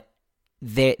 But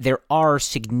there are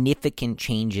significant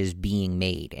changes being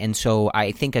made. And so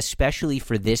I think especially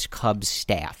for this Cubs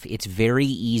staff, it's very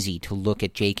easy to look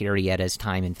at Jake Arrieta's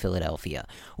time in Philadelphia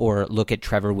or look at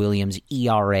Trevor Williams'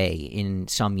 ERA in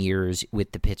some years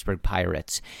with the Pittsburgh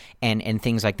Pirates and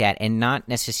things like that and not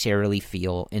necessarily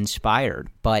feel inspired.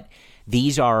 But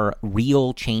these are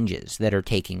real changes that are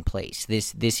taking place.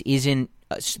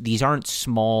 These aren't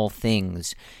small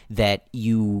things that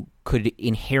you could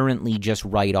inherently just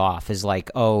write off as like,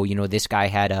 oh, this guy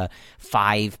had a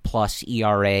 5+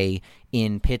 ERA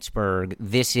in Pittsburgh.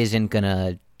 This isn't going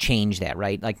to change that,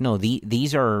 right? Like, no,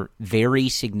 these are very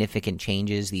significant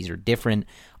changes. These are different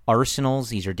arsenals.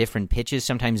 These are different pitches,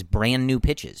 sometimes brand new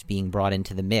pitches being brought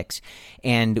into the mix.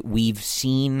 And we've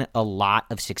seen a lot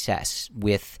of success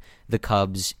with the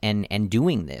Cubs and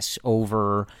doing this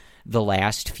over the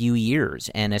last few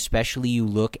years, and especially you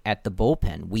look at the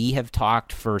bullpen. We have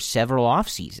talked for several off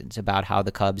seasons about how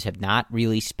the Cubs have not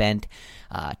really spent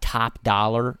top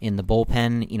dollar in the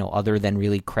bullpen, other than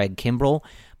really Craig Kimbrell,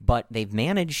 but they've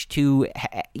managed to,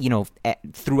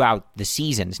 throughout the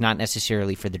seasons, not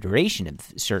necessarily for the duration of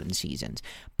certain seasons,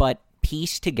 but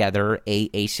piece together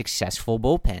a successful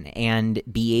bullpen and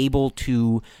be able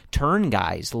to turn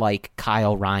guys like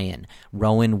Kyle Ryan,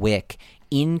 Rowan Wick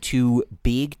into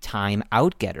big-time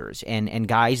outgetters and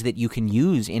guys that you can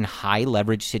use in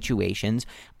high-leverage situations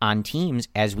on teams,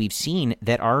 as we've seen,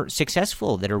 that are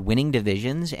successful, that are winning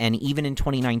divisions. And even in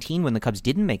 2019, when the Cubs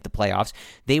didn't make the playoffs,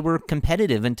 they were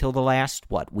competitive until the last,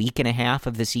 week and a half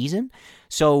of the season?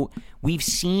 So we've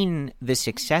seen the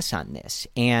success on this.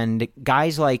 And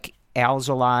guys like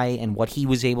Alzolay and what he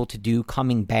was able to do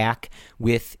coming back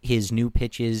with his new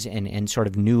pitches and sort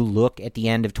of new look at the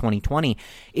end of 2020,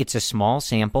 it's a small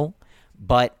sample,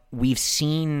 but we've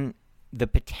seen the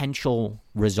potential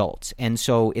results. And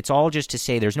so it's all just to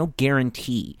say there's no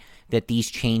guarantee that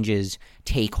these changes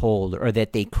take hold or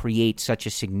that they create such a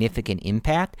significant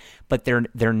impact, but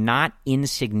they're not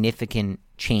insignificant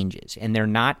changes, and they're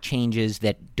not changes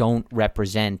that don't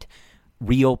represent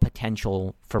real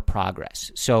potential for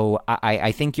progress. So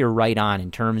I think you're right on in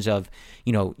terms of,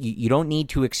 you don't need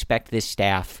to expect this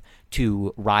staff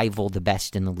to rival the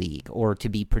best in the league or to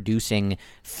be producing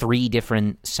 3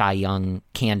 different Cy Young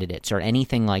candidates or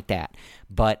anything like that.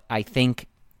 But I think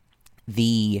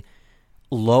the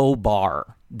low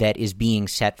bar that is being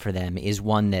set for them is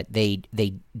one that they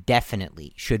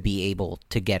definitely should be able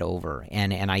to get over.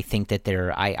 And I think that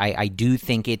I do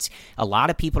think it's, a lot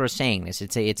of people are saying this.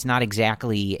 It's not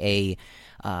exactly a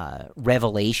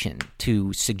revelation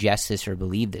to suggest this or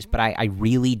believe this, but I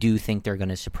really do think they're going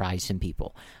to surprise some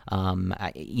people.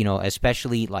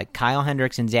 Especially like Kyle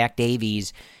Hendricks and Zach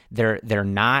Davies, they're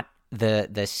not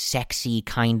the sexy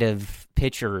kind of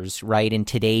pitchers, right, in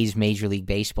today's Major League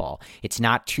Baseball. It's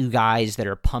not 2 guys that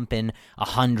are pumping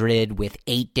 100 with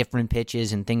 8 different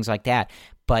pitches and things like that.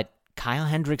 But Kyle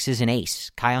Hendricks is an ace.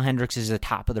 Kyle Hendricks is the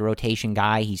top of the rotation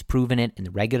guy. He's proven it in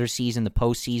the regular season, the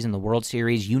postseason, the World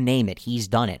Series, you name it, he's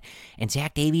done it. And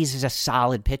Zach Davies is a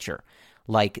solid pitcher.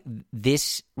 Like,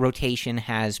 this rotation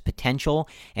has potential.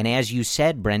 And as you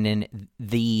said, Brendan,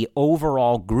 the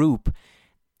overall group,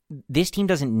 this team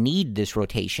doesn't need this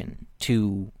rotation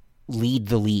to lead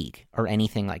the league or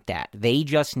anything like that. They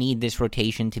just need this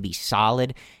rotation to be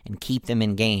solid and keep them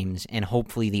in games, and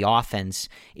hopefully the offense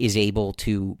is able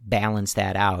to balance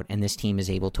that out, and this team is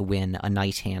able to win a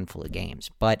nice handful of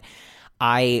games. But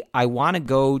I want to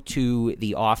go to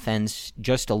the offense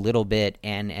just a little bit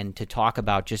and to talk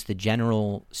about just the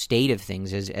general state of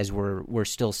things as we're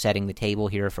still setting the table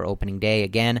here for opening day.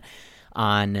 Again,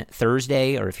 on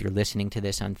Thursday, or if you're listening to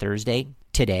this on Thursday,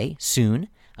 today, soon.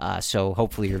 So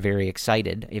hopefully you're very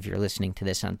excited if you're listening to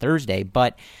this on Thursday.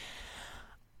 But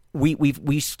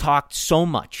we've talked so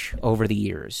much over the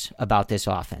years about this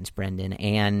offense, Brendan,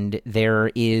 and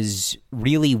there is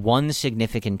really one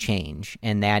significant change,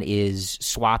 and that is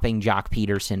swapping Jock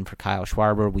Peterson for Kyle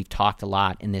Schwarber. We've talked a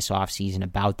lot in this offseason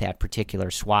about that particular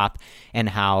swap and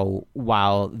how,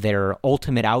 while their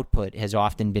ultimate output has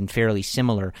often been fairly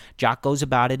similar, Jock goes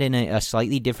about it in a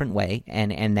slightly different way,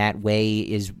 and that way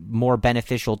is more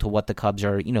beneficial to what the Cubs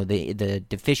are, the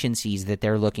deficiencies that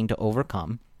they're looking to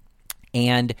overcome.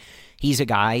 And he's a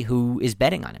guy who is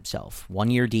betting on himself.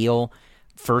 1-year deal,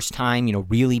 first time,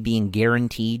 really being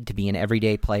guaranteed to be an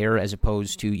everyday player as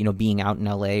opposed to, being out in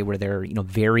LA where they're,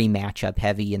 very matchup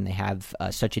heavy and they have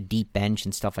such a deep bench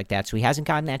and stuff like that. So he hasn't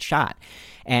gotten that shot.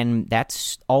 And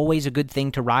that's always a good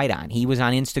thing to ride on. He was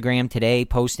on Instagram today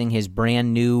posting his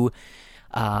brand new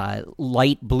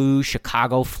light blue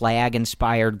Chicago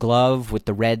flag-inspired glove with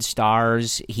the red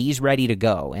stars. He's ready to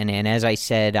go. And as I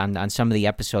said on some of the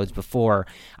episodes before,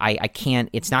 I can't.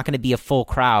 It's not going to be a full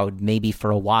crowd maybe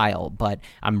for a while, but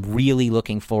I'm really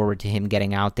looking forward to him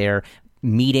getting out there,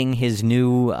 meeting his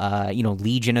new,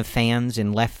 legion of fans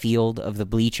in left field of the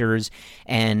bleachers.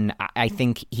 And I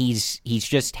think he's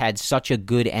just had such a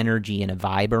good energy and a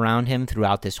vibe around him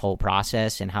throughout this whole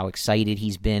process, and how excited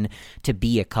he's been to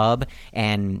be a Cub.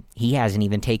 And he hasn't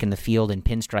even taken the field in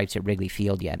pinstripes at Wrigley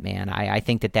Field yet, man. I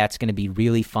think that's going to be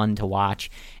really fun to watch,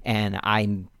 and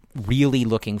I'm really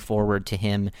looking forward to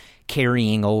him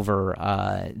carrying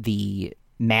over the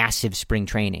massive spring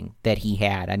training that he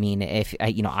had. I mean, if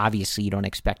obviously you don't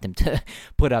expect him to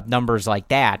put up numbers like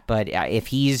that, but if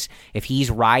he's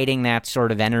riding that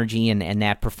sort of energy and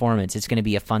that performance, it's going to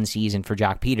be a fun season for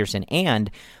Joc Pederson, and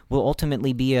will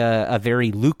ultimately be a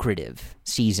very lucrative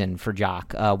season for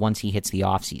Joc once he hits the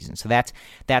offseason. So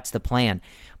that's the plan.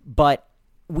 But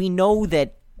we know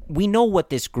what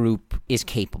this group is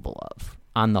capable of.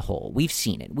 On the whole, we've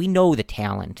seen it. We know the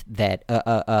talent that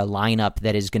a lineup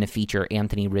that is going to feature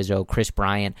Anthony Rizzo, Chris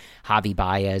Bryant, Javi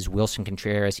Baez, Wilson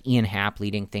Contreras, Ian Happ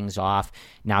leading things off.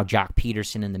 Now Joc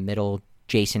Pederson in the middle,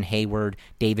 Jason Hayward,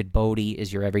 David Bodie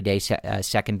is your everyday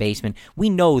second baseman. We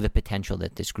know the potential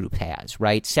that this group has,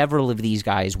 right? Several of these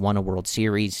guys won a World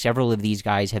Series. Several of these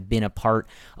guys have been a part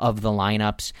of the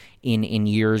lineups in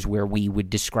years where we would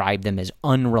describe them as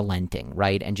unrelenting,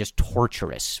 right, and just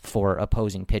torturous for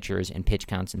opposing pitchers and pitch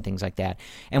counts and things like that.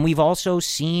 And we've also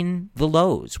seen the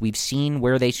lows. We've seen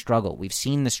where they struggle. We've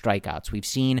seen the strikeouts. We've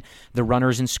seen the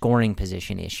runners in scoring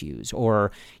position issues.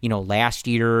 Or, last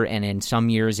year and in some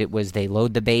years it was they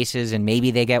load the bases and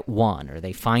maybe they get one, or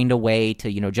they find a way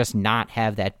to, just not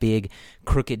have that big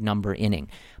crooked number inning.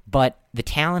 But the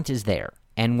talent is there.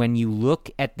 And when you look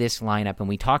at this lineup, and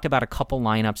we talked about a couple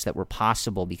lineups that were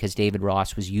possible because David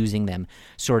Ross was using them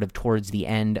sort of towards the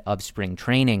end of spring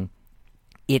training,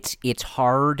 it's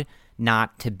hard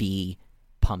not to be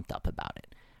pumped up about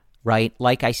it, right?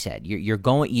 Like I said, you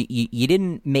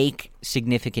didn't make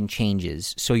significant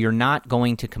changes, so you're not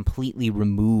going to completely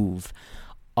remove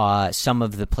some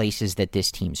of the places that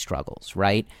this team struggles,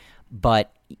 right?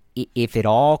 But if it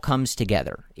all comes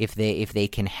together, if they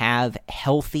can have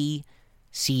healthy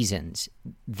seasons,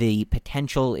 the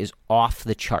potential is off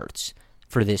the charts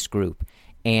for this group,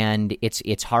 and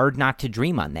it's hard not to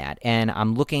dream on that. And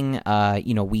I'm looking,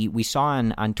 we saw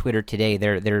on Twitter today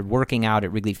they're working out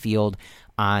at Wrigley Field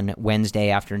on Wednesday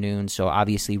afternoon, so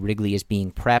obviously Wrigley is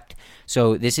being prepped.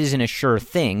 So this isn't a sure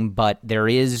thing, but there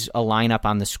is a lineup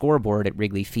on the scoreboard at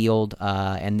Wrigley Field,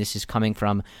 and this is coming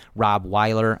from Rob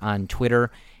Weiler on Twitter,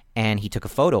 and he took a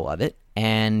photo of it,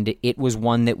 and it was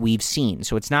one that we've seen.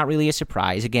 So it's not really a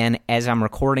surprise. Again, as I'm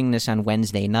recording this on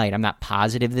Wednesday night, I'm not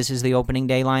positive this is the opening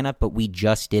day lineup, but we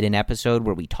just did an episode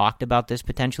where we talked about this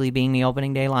potentially being the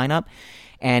opening day lineup,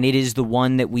 and it is the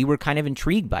one that we were kind of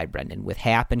intrigued by, Brendan, with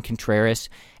Happ and Contreras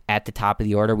at the top of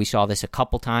the order. We saw this a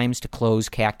couple times to close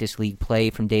Cactus League play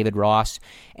from David Ross,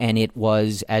 and it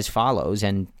was as follows,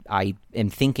 and I am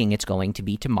thinking it's going to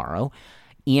be tomorrow.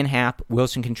 Ian Happ,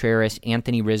 Wilson Contreras,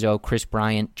 Anthony Rizzo, Chris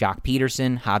Bryant, Joc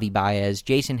Pederson, Javi Baez,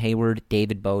 Jason Hayward,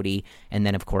 David Bodie, and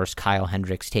then, of course, Kyle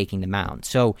Hendricks taking the mound.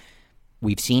 So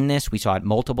we've seen this. We saw it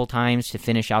multiple times to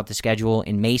finish out the schedule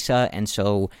in Mesa, and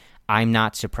so I'm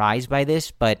not surprised by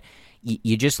this, but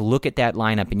you just look at that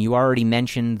lineup, and you already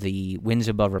mentioned the wins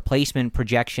above replacement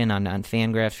projection on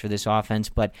Fangraphs for this offense,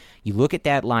 but you look at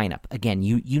that lineup, again,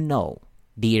 you know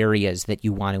the areas that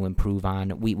you want to improve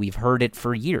on. We've heard it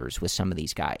for years with some of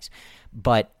these guys.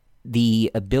 But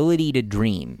the ability to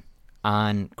dream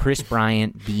on Chris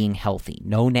Bryant being healthy,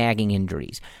 no nagging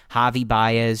injuries, Javi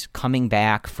Baez coming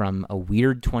back from a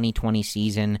weird 2020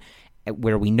 season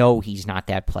where we know he's not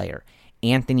that player,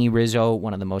 Anthony Rizzo,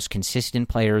 one of the most consistent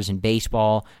players in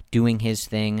baseball, doing his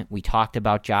thing. We talked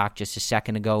about Joc just a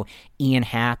second ago. Ian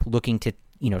Happ looking to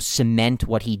cement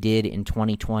what he did in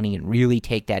 2020 and really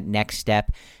take that next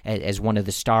step as one of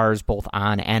the stars both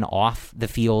on and off the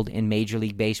field in Major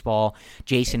League Baseball.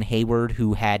 Jason Hayward,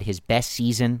 who had his best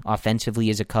season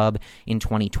offensively as a Cub in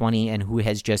 2020 and who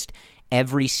has just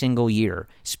every single year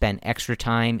spent extra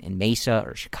time in Mesa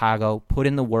or Chicago, put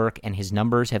in the work, and his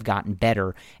numbers have gotten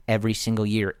better every single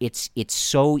year. It's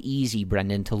so easy,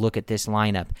 Brendan, to look at this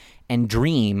lineup and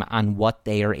dream on what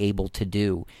they are able to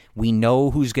do. We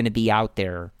know who's going to be out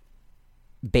there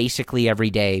basically every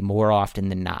day more often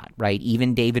than not, right?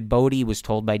 Even David Bodie was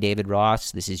told by David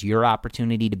Ross, this is your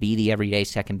opportunity to be the everyday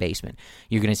second baseman.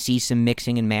 You're going to see some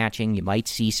mixing and matching. You might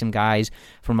see some guys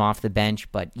from off the bench,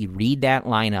 but you read that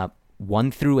lineup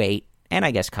 1 through 8, and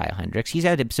I guess Kyle Hendricks. He's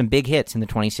had some big hits in the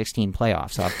 2016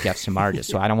 playoffs off Jeff Samardzija,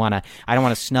 so I don't want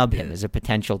to snub him as a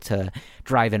potential to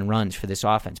drive in runs for this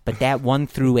offense. But that 1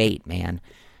 through 8, man,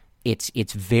 it's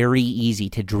very easy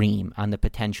to dream on the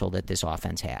potential that this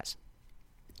offense has.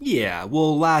 Yeah,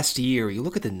 well, last year, you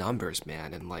look at the numbers,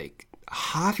 man, and like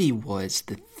Javi was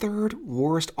the 3rd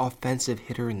worst offensive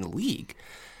hitter in the league.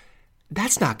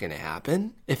 That's not going to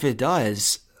happen. If it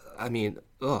does, I mean,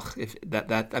 if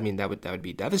that would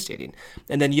be devastating.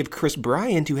 And then you have Chris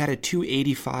Bryant, who had a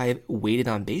 285 weighted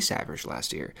on base average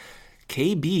last year.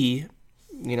 KB,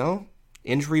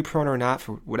 injury prone or not,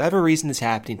 for whatever reason is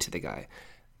happening to the guy,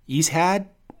 he's had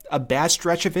a bad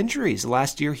stretch of injuries.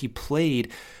 Last year, he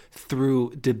played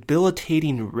through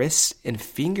debilitating wrist and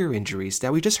finger injuries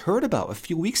that we just heard about a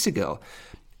few weeks ago.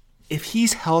 If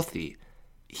he's healthy,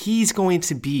 he's going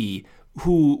to be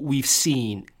who we've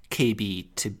seen KB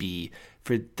to be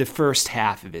for the first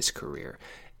half of his career.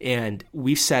 And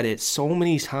we've said it so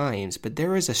many times, but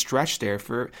there is a stretch there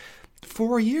for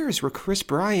 4 years where Chris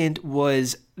Bryant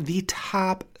was the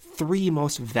top 3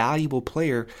 most valuable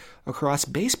player across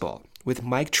baseball, with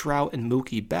Mike Trout and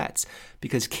Mookie Betts,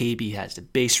 because KB has the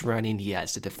base running, he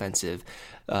has the defensive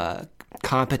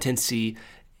competency,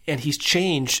 and he's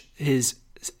changed his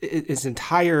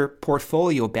entire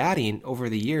portfolio batting over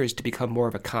the years to become more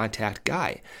of a contact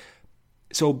guy.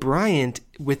 So Bryant,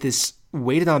 with this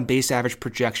weighted on base average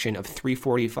projection of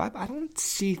 345, I don't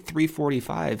see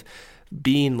 345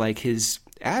 being like his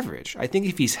average. I think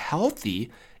if he's healthy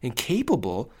and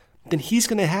capable, then he's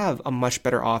going to have a much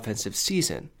better offensive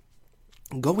season.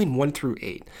 Going 1 through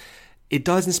 8, it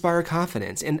does inspire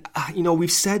confidence. And,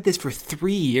 we've said this for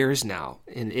 3 years now,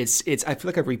 and it's I feel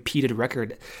like I've repeated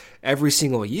record every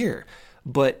single year.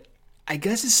 But I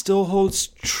guess it still holds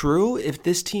true if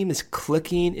this team is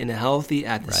clicking and healthy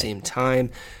at the same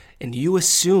time, and you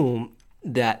assume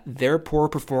that their poor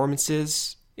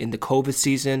performances in the COVID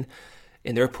season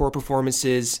and their poor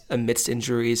performances amidst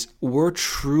injuries were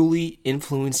truly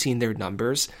influencing their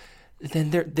numbers,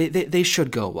 then they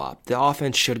should go up. The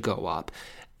offense should go up.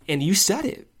 And you said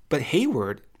it, but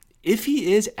Hayward, if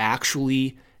he is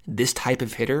actually this type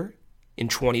of hitter in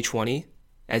 2020,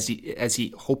 as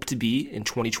he hoped to be in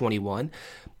 2021,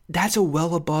 that's a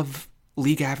well above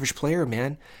league average player,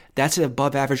 man. That's an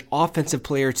above average offensive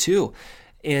player too.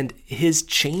 And his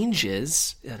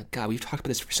changes, God, we've talked about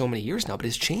this for so many years now, but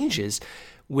his changes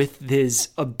with his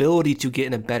ability to get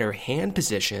in a better hand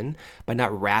position by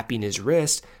not wrapping his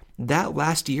wrist, that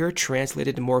last year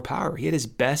translated to more power. He had his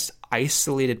best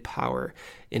isolated power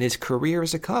in his career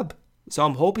as a Cub. So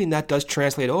I'm hoping that does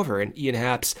translate over in Ian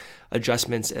Happ's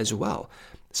adjustments as well.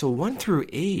 So 1 through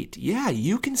 8, yeah,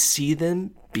 you can see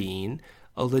them being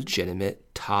a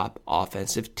legitimate top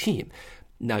offensive team.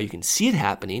 Now you can see it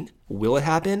happening. Will it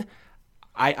happen?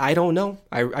 I don't know.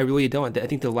 I really don't. I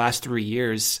think the last 3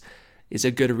 years is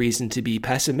a good reason to be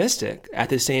pessimistic. At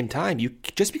the same time,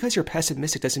 just because you're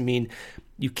pessimistic doesn't mean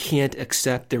you can't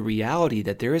accept the reality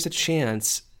that there is a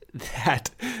chance that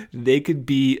they could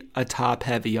be a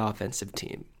top-heavy offensive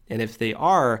team. And if they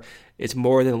are, it's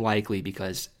more than likely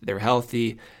because they're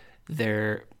healthy,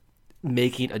 they're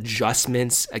making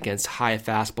adjustments against high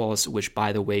fastballs, which,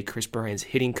 by the way, Chris Bryant's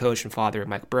hitting coach and father,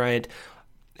 Mike Bryant,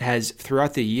 has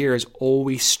throughout the years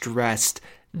always stressed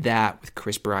that with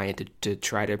Chris Bryant to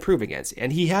try to improve against.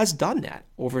 And he has done that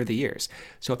over the years.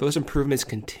 So if those improvements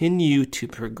continue to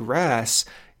progress,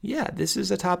 yeah, this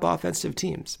is a top offensive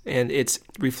team. And it's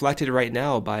reflected right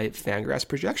now by Fangraphs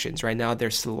projections. Right now, they're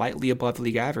slightly above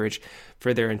league average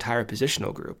for their entire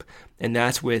positional group. And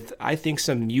that's with, I think,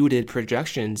 some muted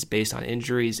projections based on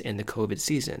injuries and the COVID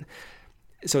season.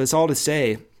 So it's all to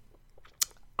say,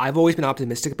 I've always been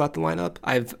optimistic about the lineup.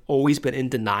 I've always been in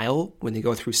denial when they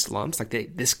go through slumps,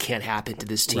 like this can't happen to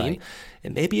this team. Right.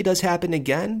 And maybe it does happen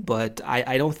again, but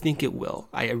I don't think it will.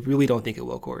 I really don't think it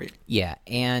will, Corey. Yeah,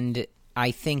 and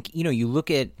I think, you look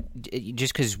at,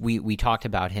 just because we talked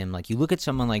about him, like you look at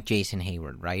someone like Jason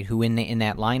Hayward, right, who in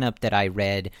that lineup that I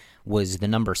read was the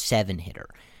number 7 hitter.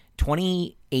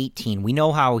 2018, we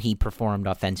know how he performed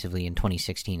offensively in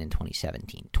 2016 and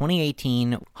 2017.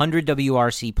 2018, 100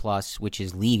 WRC plus, which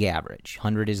is league average.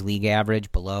 100 is league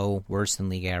average, below, worse than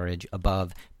league average,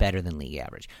 above, better than league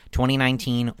average.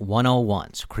 2019,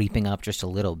 101, so creeping up just a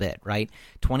little bit, right?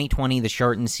 2020, the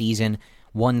shortened season,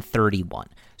 131.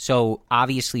 So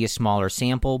obviously a smaller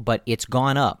sample, but it's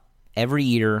gone up every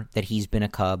year that he's been a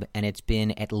Cub, and it's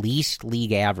been at least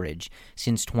league average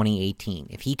since 2018.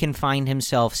 If he can find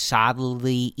himself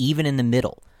solidly even in the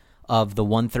middle of the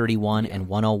 131 and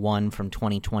 101 from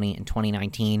 2020 and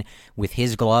 2019 with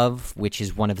his glove, which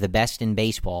is one of the best in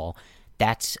baseball,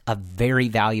 that's a very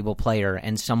valuable player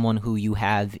and someone who you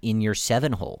have in your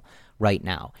 7-hole right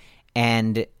now.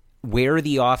 And where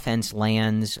the offense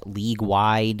lands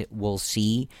league-wide, we'll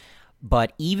see.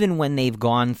 But even when they've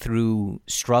gone through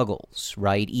struggles,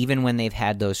 right, even when they've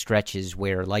had those stretches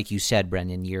where, like you said,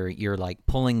 Brendan, you're like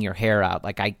pulling your hair out.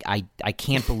 Like, I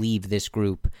can't believe this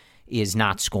group is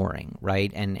not scoring,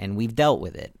 right? And we've dealt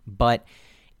with it. But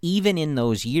even in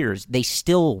those years, they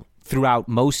still, throughout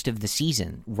most of the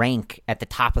season, rank at the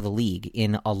top of the league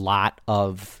in a lot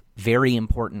of very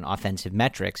important offensive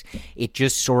metrics. It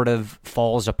just sort of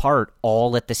falls apart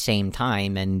all at the same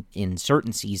time, and in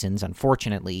certain seasons,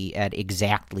 unfortunately, at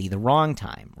exactly the wrong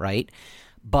time, right?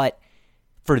 But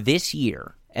for this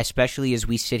year, especially as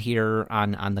we sit here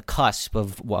on the cusp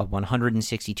of a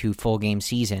 162 full game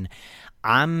season,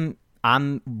 I'm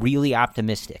really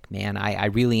optimistic, man. I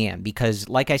really am, because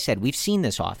like I said, we've seen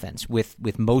this offense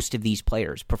with most of these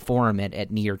players perform at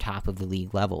near top of the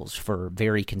league levels for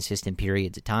very consistent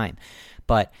periods of time.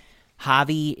 But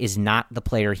Javi is not the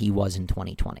player he was in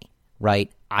 2020,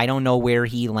 right? I don't know where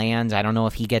he lands. I don't know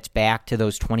if he gets back to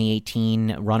those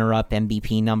 2018 runner-up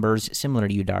MVP numbers. Similar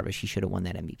to you, Darvish, he should have won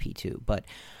that MVP too. But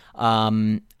I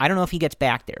don't know if he gets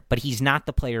back there, but he's not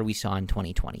the player we saw in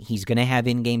 2020. He's going to have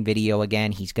in-game video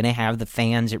again. He's going to have the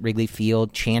fans at Wrigley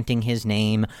Field chanting his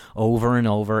name over and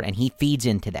over, and he feeds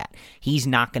into that. He's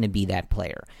not going to be that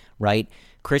player, right?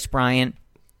 Kris Bryant,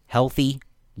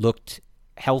 looked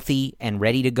healthy and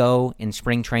ready to go in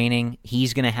spring training.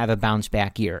 He's going to have a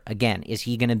bounce-back year. Again, is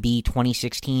he going to be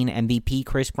 2016 MVP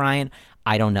Kris Bryant?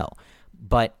 I don't know.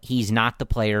 But he's not the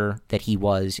player that he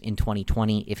was in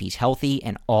 2020 if he's healthy,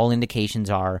 and all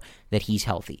indications are that he's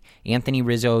healthy. Anthony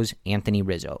Rizzo's Anthony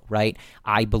Rizzo, right?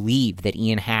 I believe that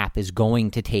Ian Happ is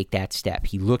going to take that step.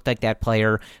 He looked like that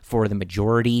player for the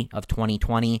majority of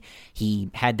 2020. He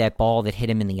had that ball that hit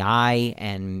him in the eye,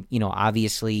 and,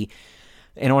 obviously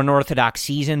an unorthodox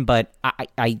season, but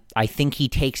I think he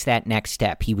takes that next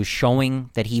step. He was showing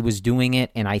that he was doing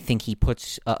it, and I think he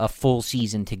puts a full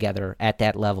season together at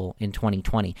that level in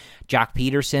 2020. Jock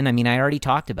Peterson, I already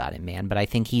talked about him, man, but I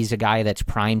think he's a guy that's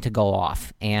primed to go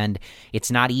off, and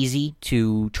it's not easy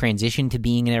to transition to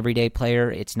being an everyday player.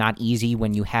 It's not easy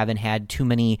when you haven't had too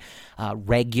many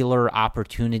regular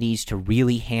opportunities to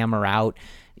really hammer out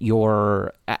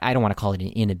your, I don't want to call it an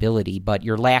inability, but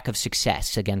your lack of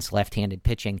success against left-handed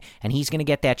pitching, and he's going to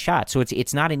get that shot. So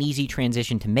it's not an easy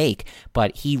transition to make,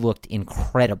 but he looked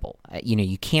incredible.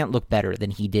 You can't look better than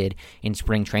he did in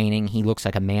spring training. He looks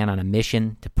like a man on a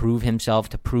mission to prove himself,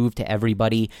 to prove to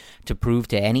everybody, to prove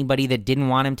to anybody that didn't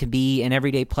want him to be an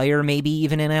everyday player, maybe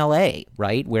even in LA,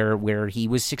 right, where he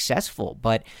was successful.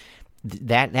 But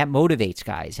that motivates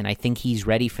guys, and I think he's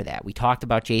ready for that. We talked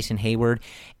about Jason Hayward,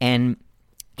 and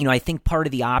I think part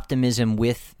of the optimism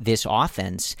with this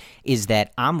offense is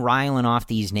that I'm riling off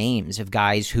these names of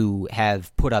guys who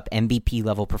have put up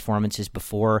MVP-level performances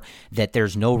before, that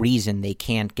there's no reason they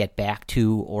can't get back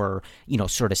to or,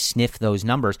 sort of sniff those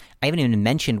numbers. I haven't even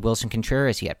mentioned Wilson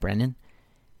Contreras yet, Brendan.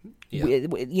 Yeah.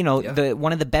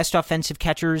 One of the best offensive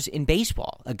catchers in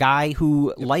baseball, a guy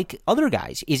who, like other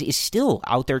guys, is still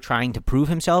out there trying to prove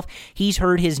himself. He's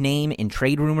heard his name in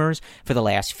trade rumors for the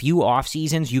last few off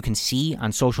seasons. You can see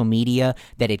on social media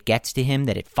that it gets to him,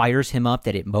 that it fires him up,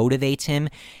 that it motivates him.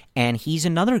 And he's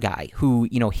another guy who,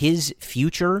 his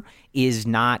future is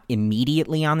not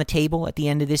immediately on the table at the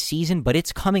end of this season, but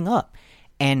it's coming up.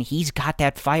 And he's got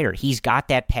that fire, he's got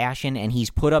that passion, and he's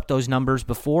put up those numbers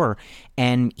before.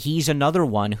 And he's another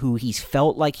one who he's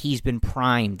felt like he's been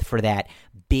primed for that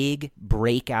big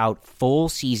breakout full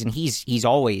season. He's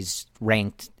always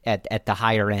ranked at the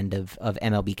higher end of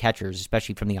MLB catchers,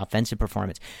 especially from the offensive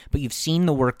performance. But you've seen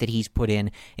the work that he's put in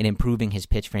improving his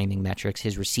pitch framing metrics,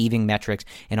 his receiving metrics,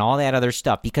 and all that other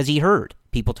stuff, because he heard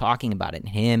people talking about it, and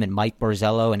him and Mike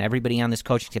Borzello and everybody on this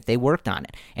coaching staff, they worked on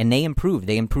it, and they improved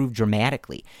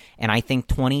dramatically. And I think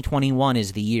 2021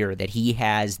 is the year that he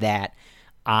has that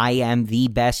I am the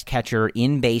best catcher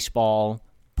in baseball,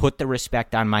 put the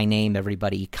respect on my name,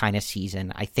 everybody, kind of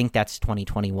season. I think that's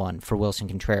 2021 for Wilson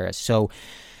Contreras. So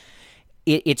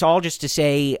it's all just to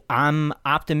say I'm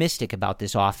optimistic about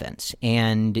this offense.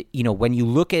 And, when you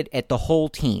look at the whole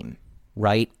team,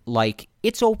 right, like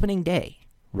it's opening day,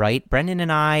 right? Brendan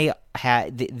and I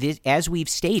had this, as we've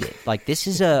stated, like this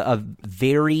is a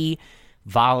very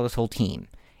volatile team.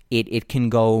 it can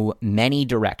go many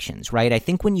directions, right? I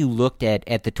think when you looked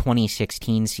at the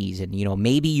 2016 season,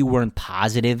 maybe you weren't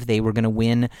positive they were going to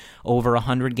win over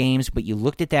 100 games, but you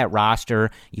looked at that roster,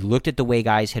 you looked at the way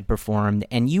guys had performed,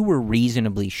 and you were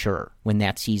reasonably sure when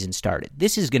that season started.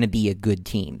 This is going to be a good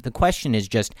team. The question is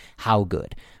just how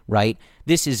good, right?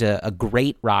 This is a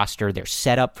great roster. They're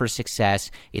set up for success.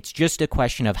 It's just a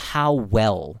question of how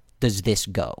well does this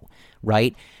go,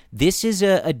 right? This is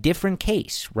a different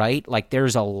case, right? Like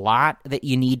there's a lot that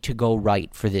you need to go right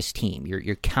for this team.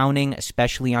 You're counting,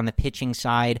 especially on the pitching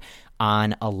side,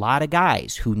 on a lot of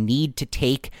guys who need to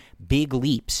take big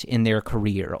leaps in their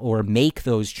career or make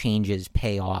those changes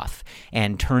pay off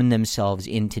and turn themselves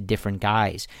into different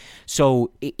guys.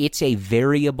 So it's a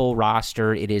variable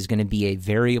roster. It is going to be a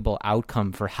variable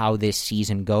outcome for how this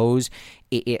season goes.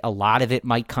 A lot of it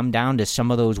might come down to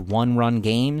some of those one-run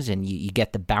games, and you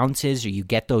get the bounces or you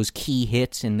get those key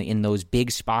hits in those big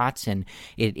spots, and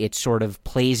it sort of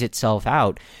plays itself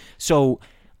out. So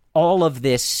all of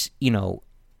this,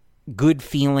 good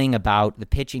feeling about the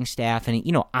pitching staff. And,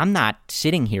 I'm not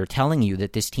sitting here telling you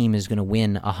that this team is going to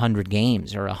win 100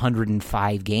 games or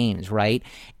 105 games, right?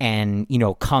 And,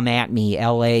 come at me,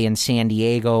 LA and San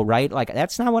Diego, right? Like,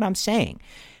 that's not what I'm saying.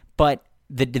 But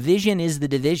the division is the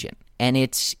division, and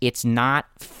it's not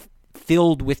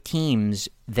filled with teams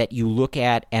that you look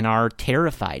at and are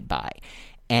terrified by.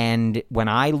 And when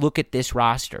I look at this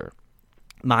roster,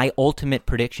 my ultimate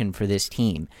prediction for this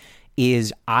team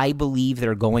is I believe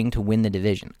they're going to win the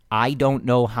division. I don't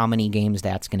know how many games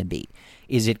that's going to be.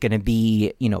 Is it going to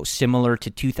be, similar to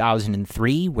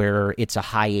 2003 where it's a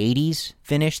high 80s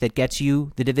finish that gets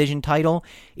you the division title?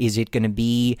 Is it going to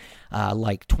be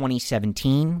like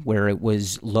 2017 where it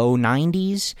was low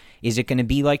 90s? Is it going to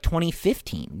be like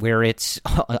 2015 where it's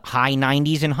high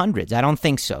 90s and hundreds? I don't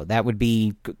think so. That would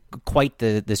be quite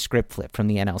the script flip from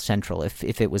the NL Central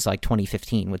if it was like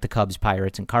 2015 with the Cubs,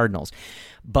 Pirates, and Cardinals.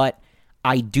 But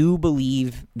I do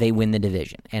believe they win the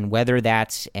division, and whether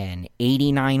that's an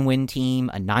 89-win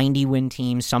team, a 90-win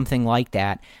team, something like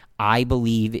that, I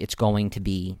believe it's going to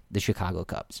be the Chicago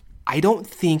Cubs. I don't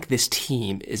think this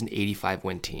team is an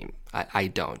 85-win team. I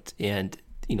don't. And,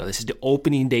 this is the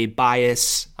opening day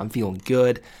bias. I'm feeling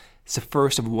good. It's the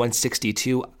first of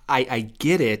 162. I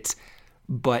get it,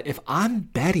 but if I'm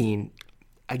betting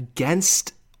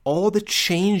against all the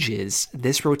changes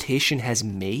this rotation has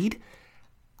made,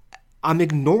 I'm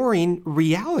ignoring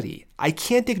reality. I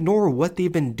can't ignore what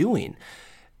they've been doing.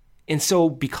 And so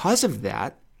because of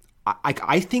that,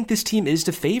 I think this team is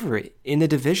the favorite in the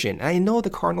division. And I know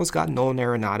the Cardinals got Nolan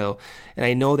Arenado, and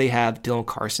I know they have Dylan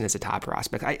Carlson as a top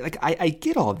prospect. I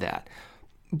get all that.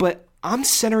 But I'm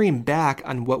centering back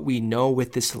on what we know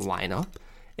with this lineup,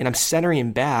 and I'm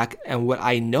centering back on what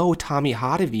I know Tommy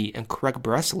Hotovy and Craig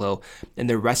Breslow and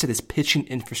the rest of this pitching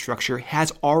infrastructure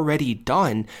has already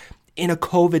done in a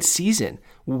COVID season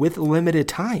with limited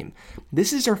time.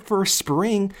 This is our first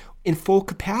spring in full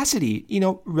capacity,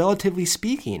 relatively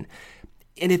speaking.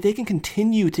 And if they can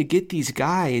continue to get these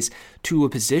guys to a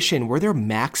position where they're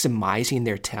maximizing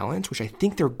their talents, which I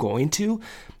think they're going to,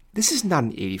 this is not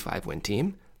an 85-win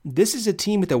team. This is a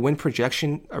team with a win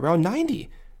projection around 90.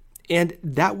 And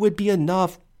that would be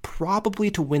enough probably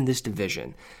to win this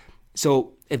division.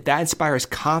 So if that inspires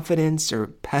confidence or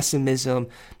pessimism,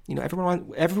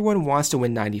 everyone wants to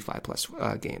win 95 plus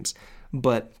games.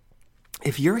 But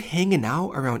if you're hanging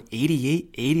out around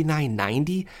 88, 89,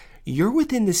 90, you're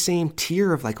within the same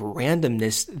tier of like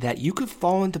randomness that you could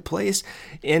fall into place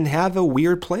and have a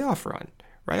weird playoff run,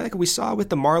 right? Like we saw with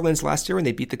the Marlins last year when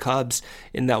they beat the Cubs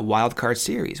in that wild card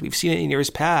series. We've seen it in years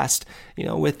past,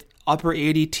 with upper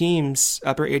 80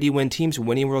 win teams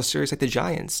winning World Series like the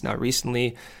Giants. Now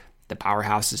recently, the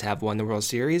powerhouses have won the World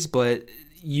Series, but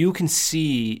you can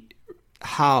see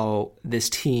how this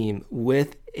team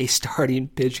with a starting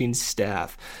pitching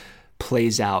staff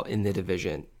plays out in the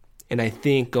division. And I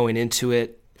think going into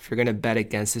it, if you're going to bet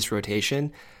against this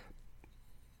rotation,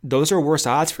 those are worse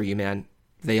odds for you, man.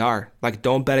 They are. Like,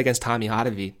 don't bet against Tommy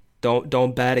Hotovy.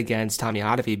 Don't bet against Tommy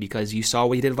Hotovy because you saw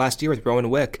what he did last year with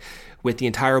Rowan Wick with the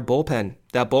entire bullpen.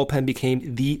 That bullpen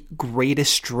became the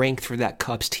greatest strength for that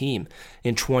Cubs team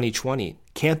in 2020.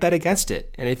 Can't bet against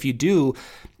it. And if you do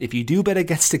bet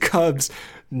against the Cubs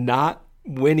not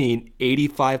winning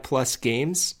 85 plus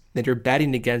games, then you're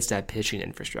betting against that pitching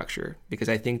infrastructure because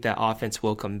I think that offense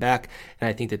will come back and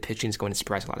I think the pitching is going to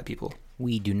surprise a lot of people.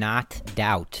 We do not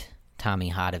doubt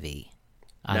Tommy Hotovy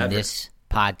on this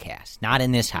podcast. Not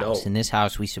in this house. No. In this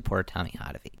house, we support Tommy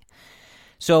Hotovy.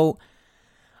 So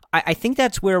I think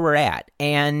that's where we're at.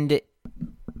 And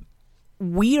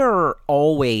we are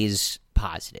always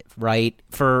positive, right?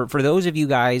 For those of you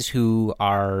guys who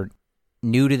are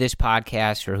new to this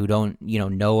podcast or who don't,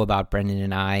 know about Brendan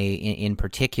and I in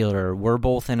particular, we're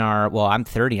both in I'm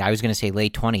 30. I was going to say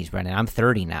late 20s, Brendan. I'm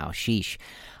 30 now. Sheesh.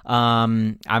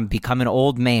 I'm becoming an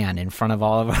old man in front of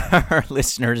all of our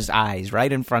listeners' eyes,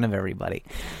 right in front of everybody.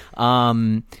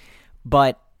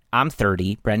 But I'm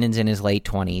 30. Brendan's in his late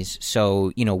 20s.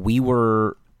 So,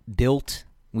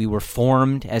 we were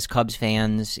formed as Cubs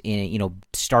fans,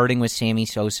 starting with Sammy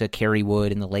Sosa, Kerry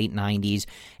Wood in the late 90s,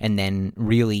 and then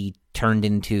really turned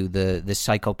into the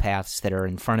psychopaths that are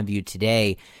in front of you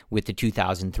today with the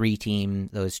 2003 team,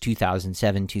 those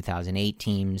 2007, 2008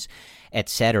 teams,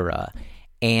 etc.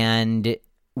 And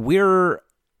we're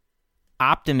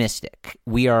optimistic.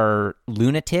 We are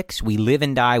lunatics. We live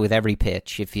and die with every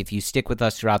pitch. If you stick with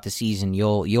us throughout the season,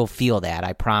 you'll feel that.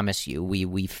 I promise you.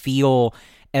 We feel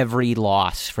every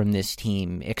loss from this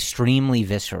team extremely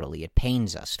viscerally. It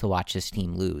pains us to watch this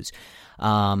team lose.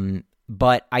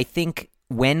 But I think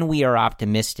when we are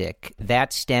optimistic,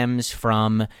 that stems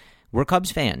from we're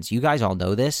Cubs fans. You guys all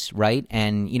know this, right?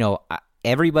 And,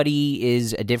 everybody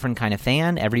is a different kind of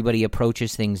fan. Everybody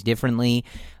approaches things differently.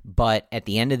 But at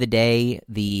the end of the day,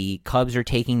 the Cubs are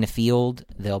taking the field.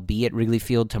 They'll be at Wrigley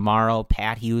Field tomorrow.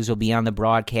 Pat Hughes will be on the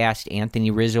broadcast. Anthony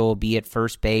Rizzo will be at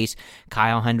first base.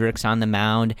 Kyle Hendricks on the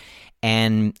mound.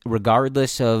 And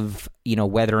regardless of,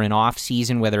 whether an off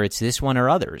season, whether it's this one or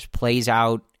others, plays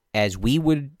out as we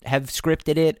would have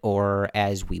scripted it or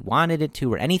as we wanted it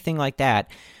to or anything like that,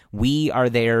 we are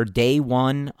there day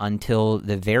one until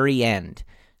the very end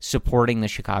supporting the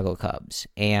Chicago Cubs.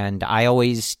 And I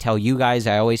always tell you guys,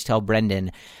 I always tell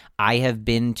Brendan, I have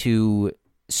been to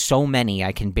so many,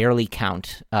 I can barely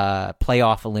count,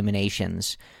 playoff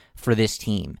eliminations for this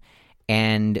team.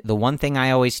 And the one thing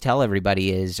I always tell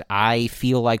everybody is I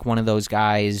feel like one of those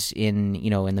guys in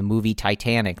the movie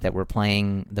Titanic that were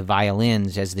playing the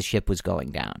violins as the ship was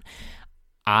going down.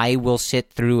 I will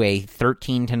sit through a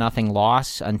 13-0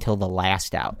 loss until the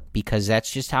last out because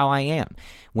that's just how I am.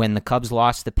 When the Cubs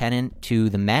lost the pennant to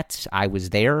the Mets, I was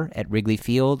there at Wrigley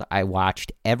Field. I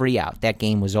watched every out. That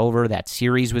game was over. That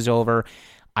series was over.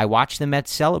 I watched the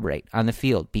Mets celebrate on the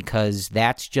field because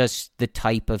that's just the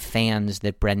type of fans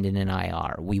that Brendan and I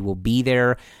are. We will be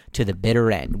there to the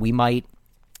bitter end. We might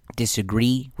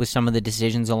disagree with some of the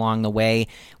decisions along the way.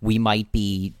 We might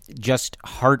be just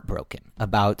heartbroken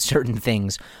about certain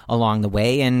things along the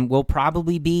way, and we'll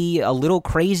probably be a little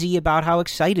crazy about how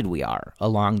excited we are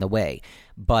along the way.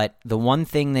 But the one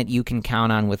thing that you can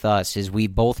count on with us is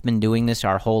we've both been doing this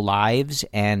our whole lives,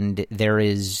 and there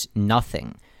is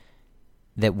nothing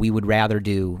that we would rather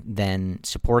do than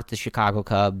support the Chicago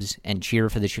Cubs and cheer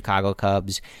for the Chicago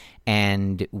Cubs,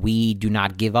 and we do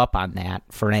not give up on that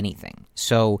for anything.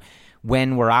 So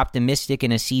when we're optimistic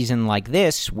in a season like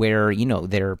this, where,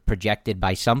 they're projected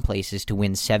by some places to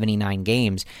win 79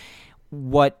 games,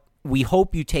 what we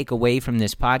hope you take away from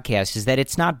this podcast is that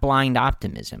it's not blind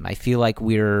optimism. I feel like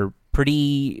we're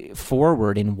pretty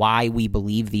forward in why we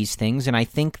believe these things, and I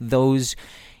think those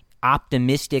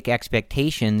optimistic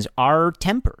expectations are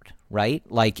tempered, right?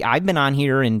 Like I've been on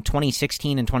here in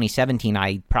 2016 and 2017,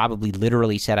 I probably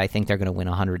literally said I think they're going to win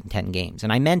 110 games,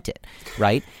 and I meant it,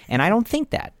 right? And I don't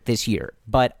think that this year,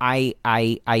 but I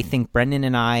think Brendan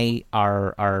and I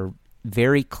are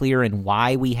very clear in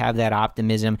why we have that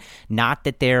optimism. Not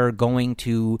that they're going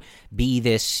to be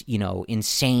this,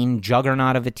 insane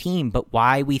juggernaut of a team, but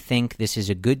why we think this is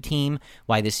a good team,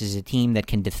 why this is a team that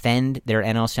can defend their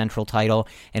NL Central title,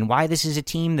 and why this is a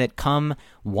team that come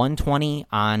 1:20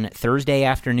 on Thursday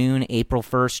afternoon, April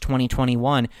 1st,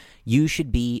 2021, you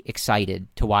should be excited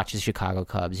to watch the Chicago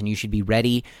Cubs, and you should be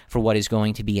ready for what is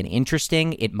going to be an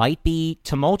interesting, it might be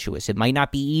tumultuous, it might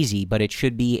not be easy, but it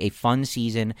should be a fun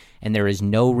season, and there is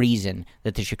no reason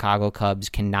that the Chicago Cubs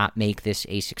cannot make this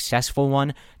a successful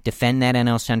one, defend that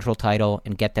NL Central title,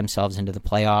 and get themselves into the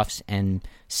playoffs, and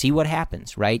see what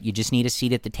happens, right? You just need a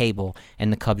seat at the table,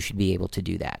 and the Cubs should be able to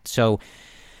do that. So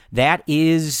that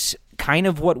is kind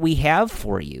of what we have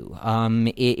for you.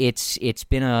 It's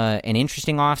been an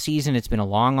interesting offseason. It's been a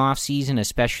long offseason,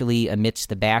 especially amidst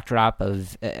the backdrop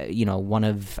of one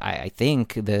of, I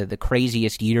think, the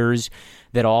craziest years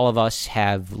that all of us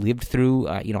have lived through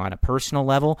on a personal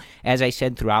level. As I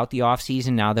said, throughout the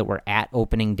offseason, now that we're at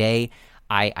opening day,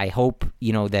 I hope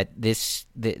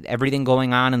that everything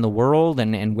going on in the world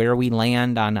and where we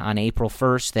land on April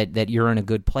 1st, that you're in a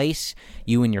good place.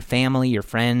 You and your family, your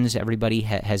friends, everybody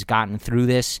has gotten through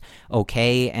this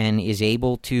okay and is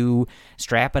able to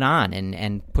strap it on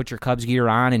and put your Cubs gear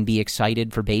on and be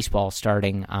excited for baseball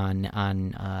starting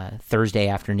on Thursday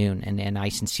afternoon. And I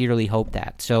sincerely hope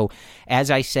that. So as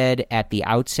I said at the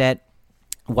outset,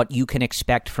 what you can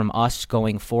expect from us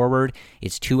going forward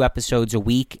is 2 episodes a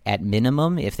week at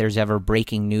minimum. If there's ever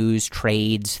breaking news,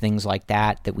 trades, things like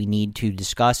that we need to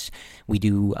discuss, we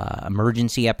do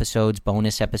emergency episodes,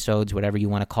 bonus episodes, whatever you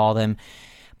want to call them.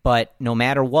 But no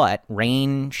matter what,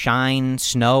 rain, shine,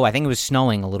 snow, I think it was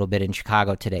snowing a little bit in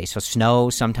Chicago today, so snow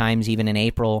sometimes even in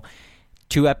April,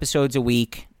 2 episodes a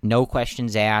week, no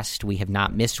questions asked. We have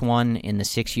not missed one in the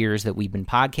 6 years that we've been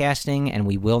podcasting, and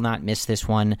we will not miss this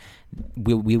one.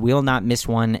 We will not miss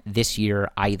one this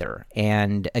year either.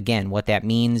 And again, what that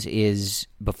means is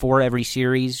before every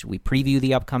series, we preview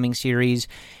the upcoming series,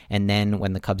 and then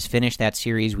when the Cubs finish that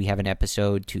series, we have an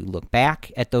episode to look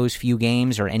back at those few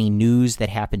games or any news that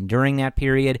happened during that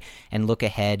period and look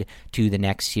ahead to the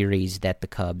next series that the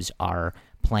Cubs are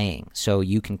playing. So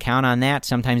you can count on that.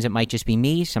 Sometimes it might just be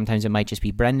me, sometimes it might just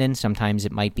be Brendan, sometimes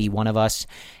it might be one of us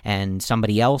and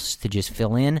somebody else to just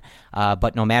fill in.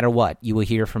 But no matter what, you will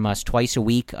hear from us twice a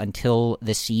week until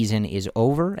the season is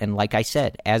over. And like I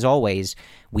said, as always,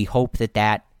 we hope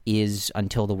that is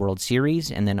until the World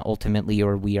Series, and then ultimately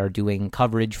we are doing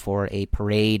coverage for a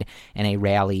parade and a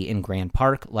rally in Grand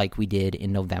Park like we did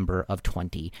in November of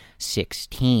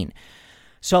 2016.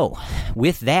 So,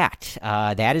 with that,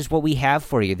 that is what we have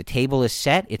for you. The table is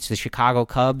set. It's the Chicago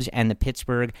Cubs and the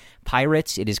Pittsburgh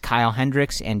Pirates. It is Kyle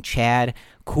Hendricks and Chad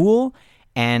Kuhl,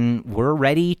 and we're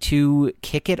ready to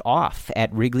kick it off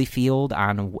at Wrigley Field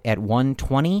at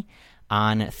 1:20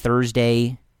 on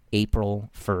Thursday, April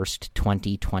 1st,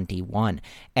 2021.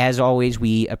 As always,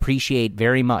 we appreciate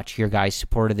very much your guys'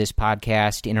 support of this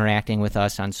podcast, interacting with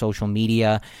us on social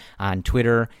media, on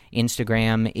Twitter,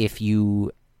 Instagram. If you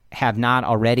have not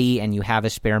already and you have a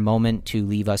spare moment to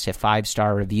leave us a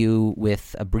 5-star review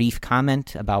with a brief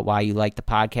comment about why you like the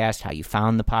podcast, how you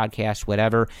found the podcast,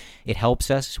 whatever, it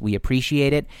helps us. We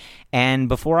appreciate it. And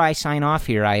before I sign off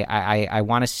here, I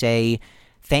want to say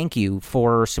thank you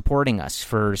for supporting us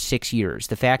for 6 years.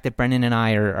 The fact that Brendan and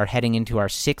I are heading into our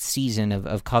 6th season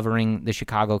of covering the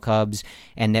Chicago Cubs,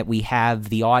 and that we have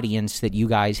the audience that you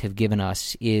guys have given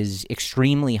us, is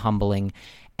extremely humbling,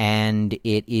 and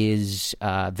it is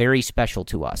very special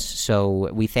to us.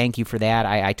 So we thank you for that.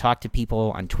 I talk to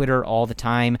people on Twitter all the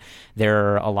time.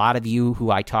 There are a lot of you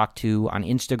who I talk to on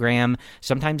Instagram,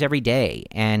 sometimes every day,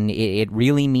 and it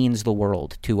really means the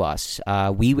world to us.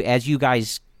 We, as you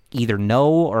guys either know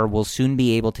or will soon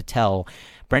be able to tell,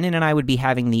 Brendan and I would be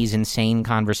having these insane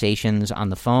conversations on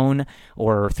the phone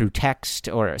or through text,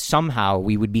 or somehow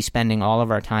we would be spending all of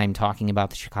our time talking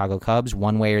about the Chicago Cubs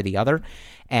one way or the other.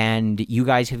 And you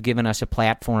guys have given us a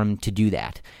platform to do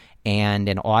that and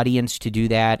an audience to do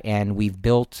that. And we've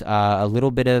built a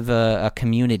little bit of a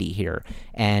community here,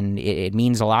 and it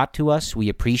means a lot to us. We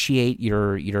appreciate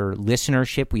your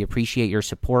listenership. We appreciate your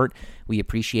support. We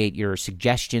appreciate your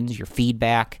suggestions, your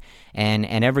feedback, and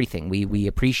everything. We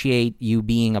appreciate you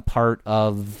being a part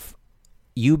of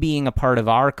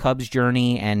our Cubs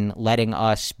journey and letting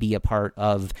us be a part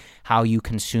of how you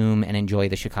consume and enjoy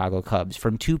the Chicago Cubs.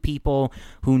 From 2 people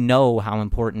who know how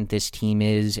important this team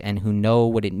is and who know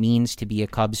what it means to be a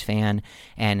Cubs fan,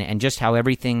 and just how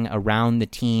everything around the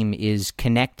team is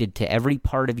connected to every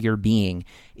part of your being,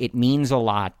 it means a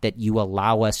lot that you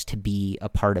allow us to be a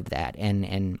part of that.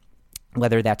 And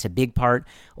whether that's a big part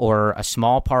or a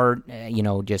small part,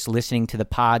 just listening to the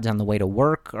pods on the way to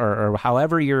work, or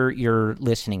however you're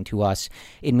listening to us,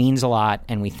 it means a lot,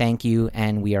 and we thank you,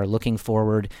 and we are looking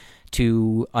forward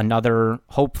to another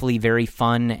hopefully very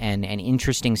fun and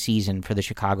interesting season for the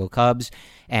Chicago Cubs,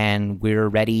 and we're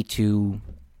ready to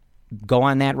go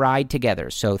on that ride together.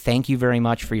 So thank you very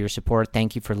much for your support.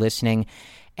 Thank you for listening.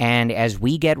 And as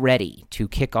we get ready to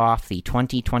kick off the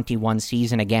 2021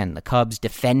 season, again, the Cubs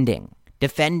defending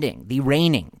the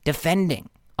reigning,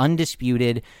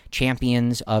 undisputed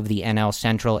champions of the NL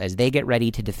Central, as they get ready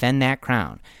to defend that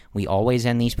crown, we always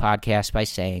end these podcasts by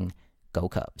saying, Go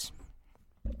Cubs.